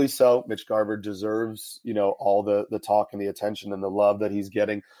 rightfully so. Mitch Garver deserves, all the talk and the attention and the love that he's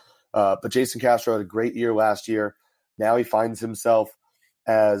getting. But Jason Castro had a great year last year. Now he finds himself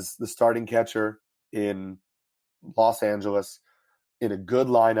as the starting catcher in Los Angeles in a good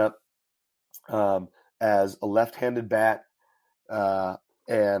lineup, as a left-handed bat.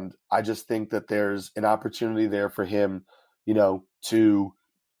 And I just think that there's an opportunity there for him, to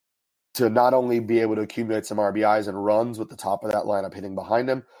not only be able to accumulate some RBIs and runs with the top of that lineup hitting behind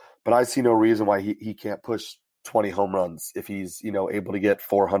him, but I see no reason why he can't push 20 home runs if he's, able to get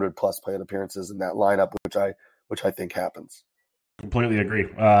 400 plus plate appearances in that lineup, which I think happens. Completely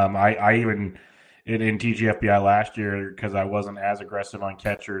agree. I even in TGFBI last year, because I wasn't as aggressive on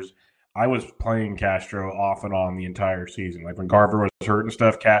catchers, I was playing Castro off and on the entire season. Like when Garver was hurt and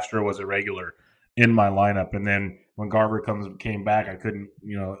stuff, Castro was a regular in my lineup. And then when Garver came back, I couldn't,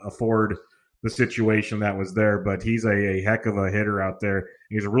 afford the situation that was there. But he's a heck of a hitter out there.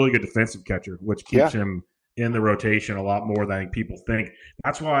 He's a really good defensive catcher, which keeps him in the rotation a lot more than I think people think.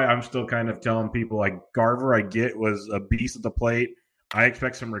 That's why I'm still kind of telling people, like, Garver, I get, was a beast at the plate. I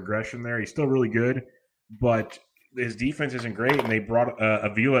expect some regression there. He's still really good, but his defense isn't great, and they brought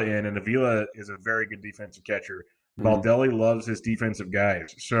Avila in, and Avila is a very good defensive catcher. Baldelli loves his defensive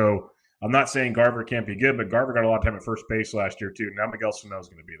guys. So I'm not saying Garver can't be good, but Garver got a lot of time at first base last year too. Now Miguel Sano is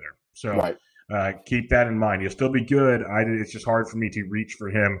going to be there. So keep that in mind. He'll still be good. It's just hard for me to reach for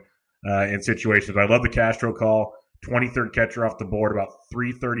him in situations. But I love the Castro call. 23rd catcher off the board, about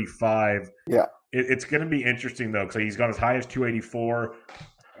 335. Yeah. It's going to be interesting, though, because he's gone as high as 284.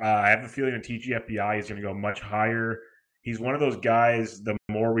 I have a feeling in TGFBI he's going to go much higher. He's one of those guys, the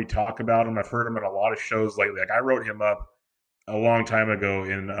more we talk about him, I've heard him in a lot of shows lately. Like I wrote him up a long time ago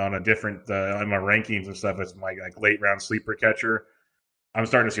on a different, on my rankings and stuff as my late round sleeper catcher. I'm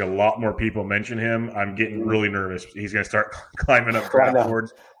starting to see a lot more people mention him. I'm getting really nervous. He's going to start climbing up draft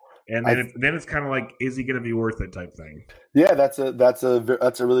boards. And then it's kind of like, is he going to be worth it type thing? Yeah, that's a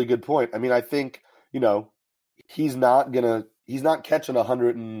really good point. I mean, I think, he's not catching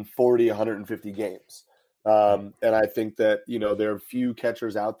 140, 150 games. And I think that, there are a few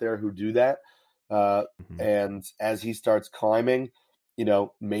catchers out there who do that. And as he starts climbing,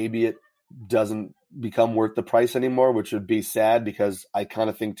 maybe it doesn't become worth the price anymore, which would be sad because I kind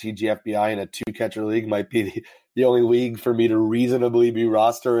of think TGFBI in a 2-catcher league might be the only league for me to reasonably be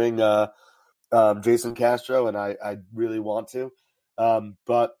rostering Jason Castro, and I really want to.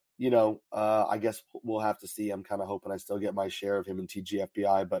 But I guess we'll have to see. I'm kind of hoping I still get my share of him in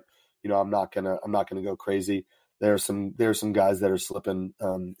TGFBI, but I'm not gonna go crazy. There are some guys that are slipping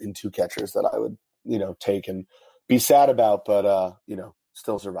in 2 catchers that I would take and be sad about, but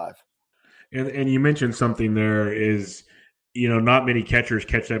still survive. And you mentioned something there is not many catchers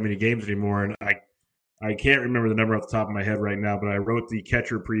catch that many games anymore, and I can't remember the number off the top of my head right now, but I wrote the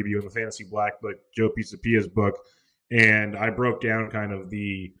catcher preview in the Fantasy Black book, Joe Pisapia's book, and I broke down kind of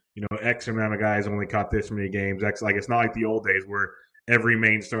the X amount of guys only caught this many games. X, it's not like the old days where every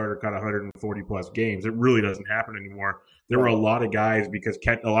main starter caught 140 plus games. It really doesn't happen anymore. There were a lot of guys because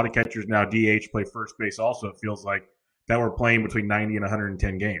a lot of catchers now DH play first base also, it feels like, that were playing between 90 and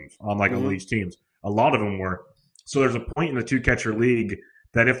 110 games on all these teams. A lot of them were. So there's a point in the 2-catcher league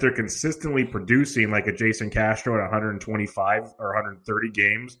that if they're consistently producing like a Jason Castro at 125 or 130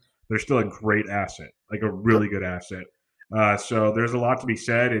 games, they're still a great asset, like a really good asset. So there's a lot to be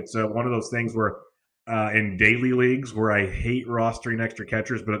said. It's one of those things where in daily leagues where I hate rostering extra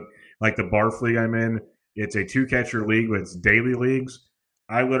catchers, but like the Barf League I'm in, it's a 2-catcher league, but it's daily leagues.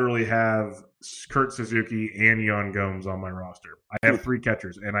 I literally have Kurt Suzuki and Yan Gomes on my roster. I have 3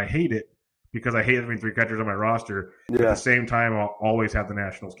 catchers, and I hate it because I hate having 3 catchers on my roster. Yeah. At the same time, I'll always have the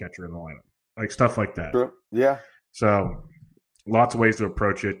Nationals catcher in the lineup, like stuff like that. Sure. Yeah. So lots of ways to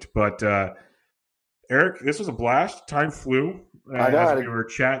approach it. But Eric, this was a blast. Time flew I know, as we were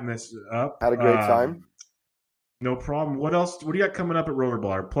chatting this up. Had a great time. No problem. What else? What do you got coming up at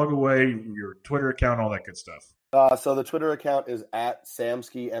Rollerballer? Plug away your Twitter account, all that good stuff. So the Twitter account is at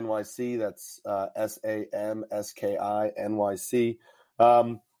Samsky NYC. That's SAMSKI NYC.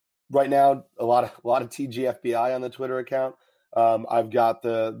 Right now, a lot of TGFBI on the Twitter account. I've got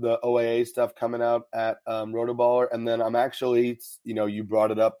the OAA stuff coming out at Rotoballer, and then I'm actually, you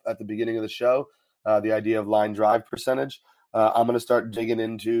brought it up at the beginning of the show, the idea of line drive percentage. I'm going to start digging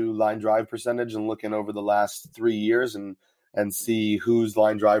into line drive percentage and looking over the last 3 years and see whose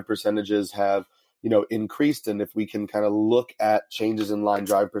line drive percentages have increased, and if we can kind of look at changes in line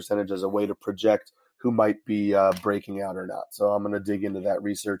drive percentage as a way to project who might be breaking out or not. So I'm going to dig into that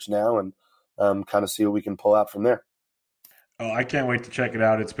research now and kind of see what we can pull out from there. Oh, I can't wait to check it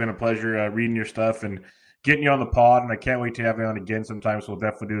out. It's been a pleasure reading your stuff and getting you on the pod, and I can't wait to have you on again sometime, so we'll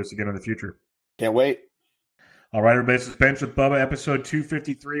definitely do this again in the future. Can't wait. All right, everybody, this is Bench with Bubba, episode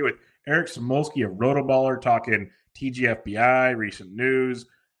 253 with Eric Samulski of Rotoballer, talking TGFBI, recent news,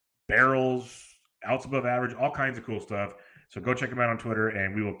 barrels, outs above average, all kinds of cool stuff. So go check him out on Twitter,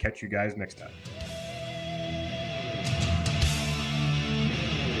 and we will catch you guys next time.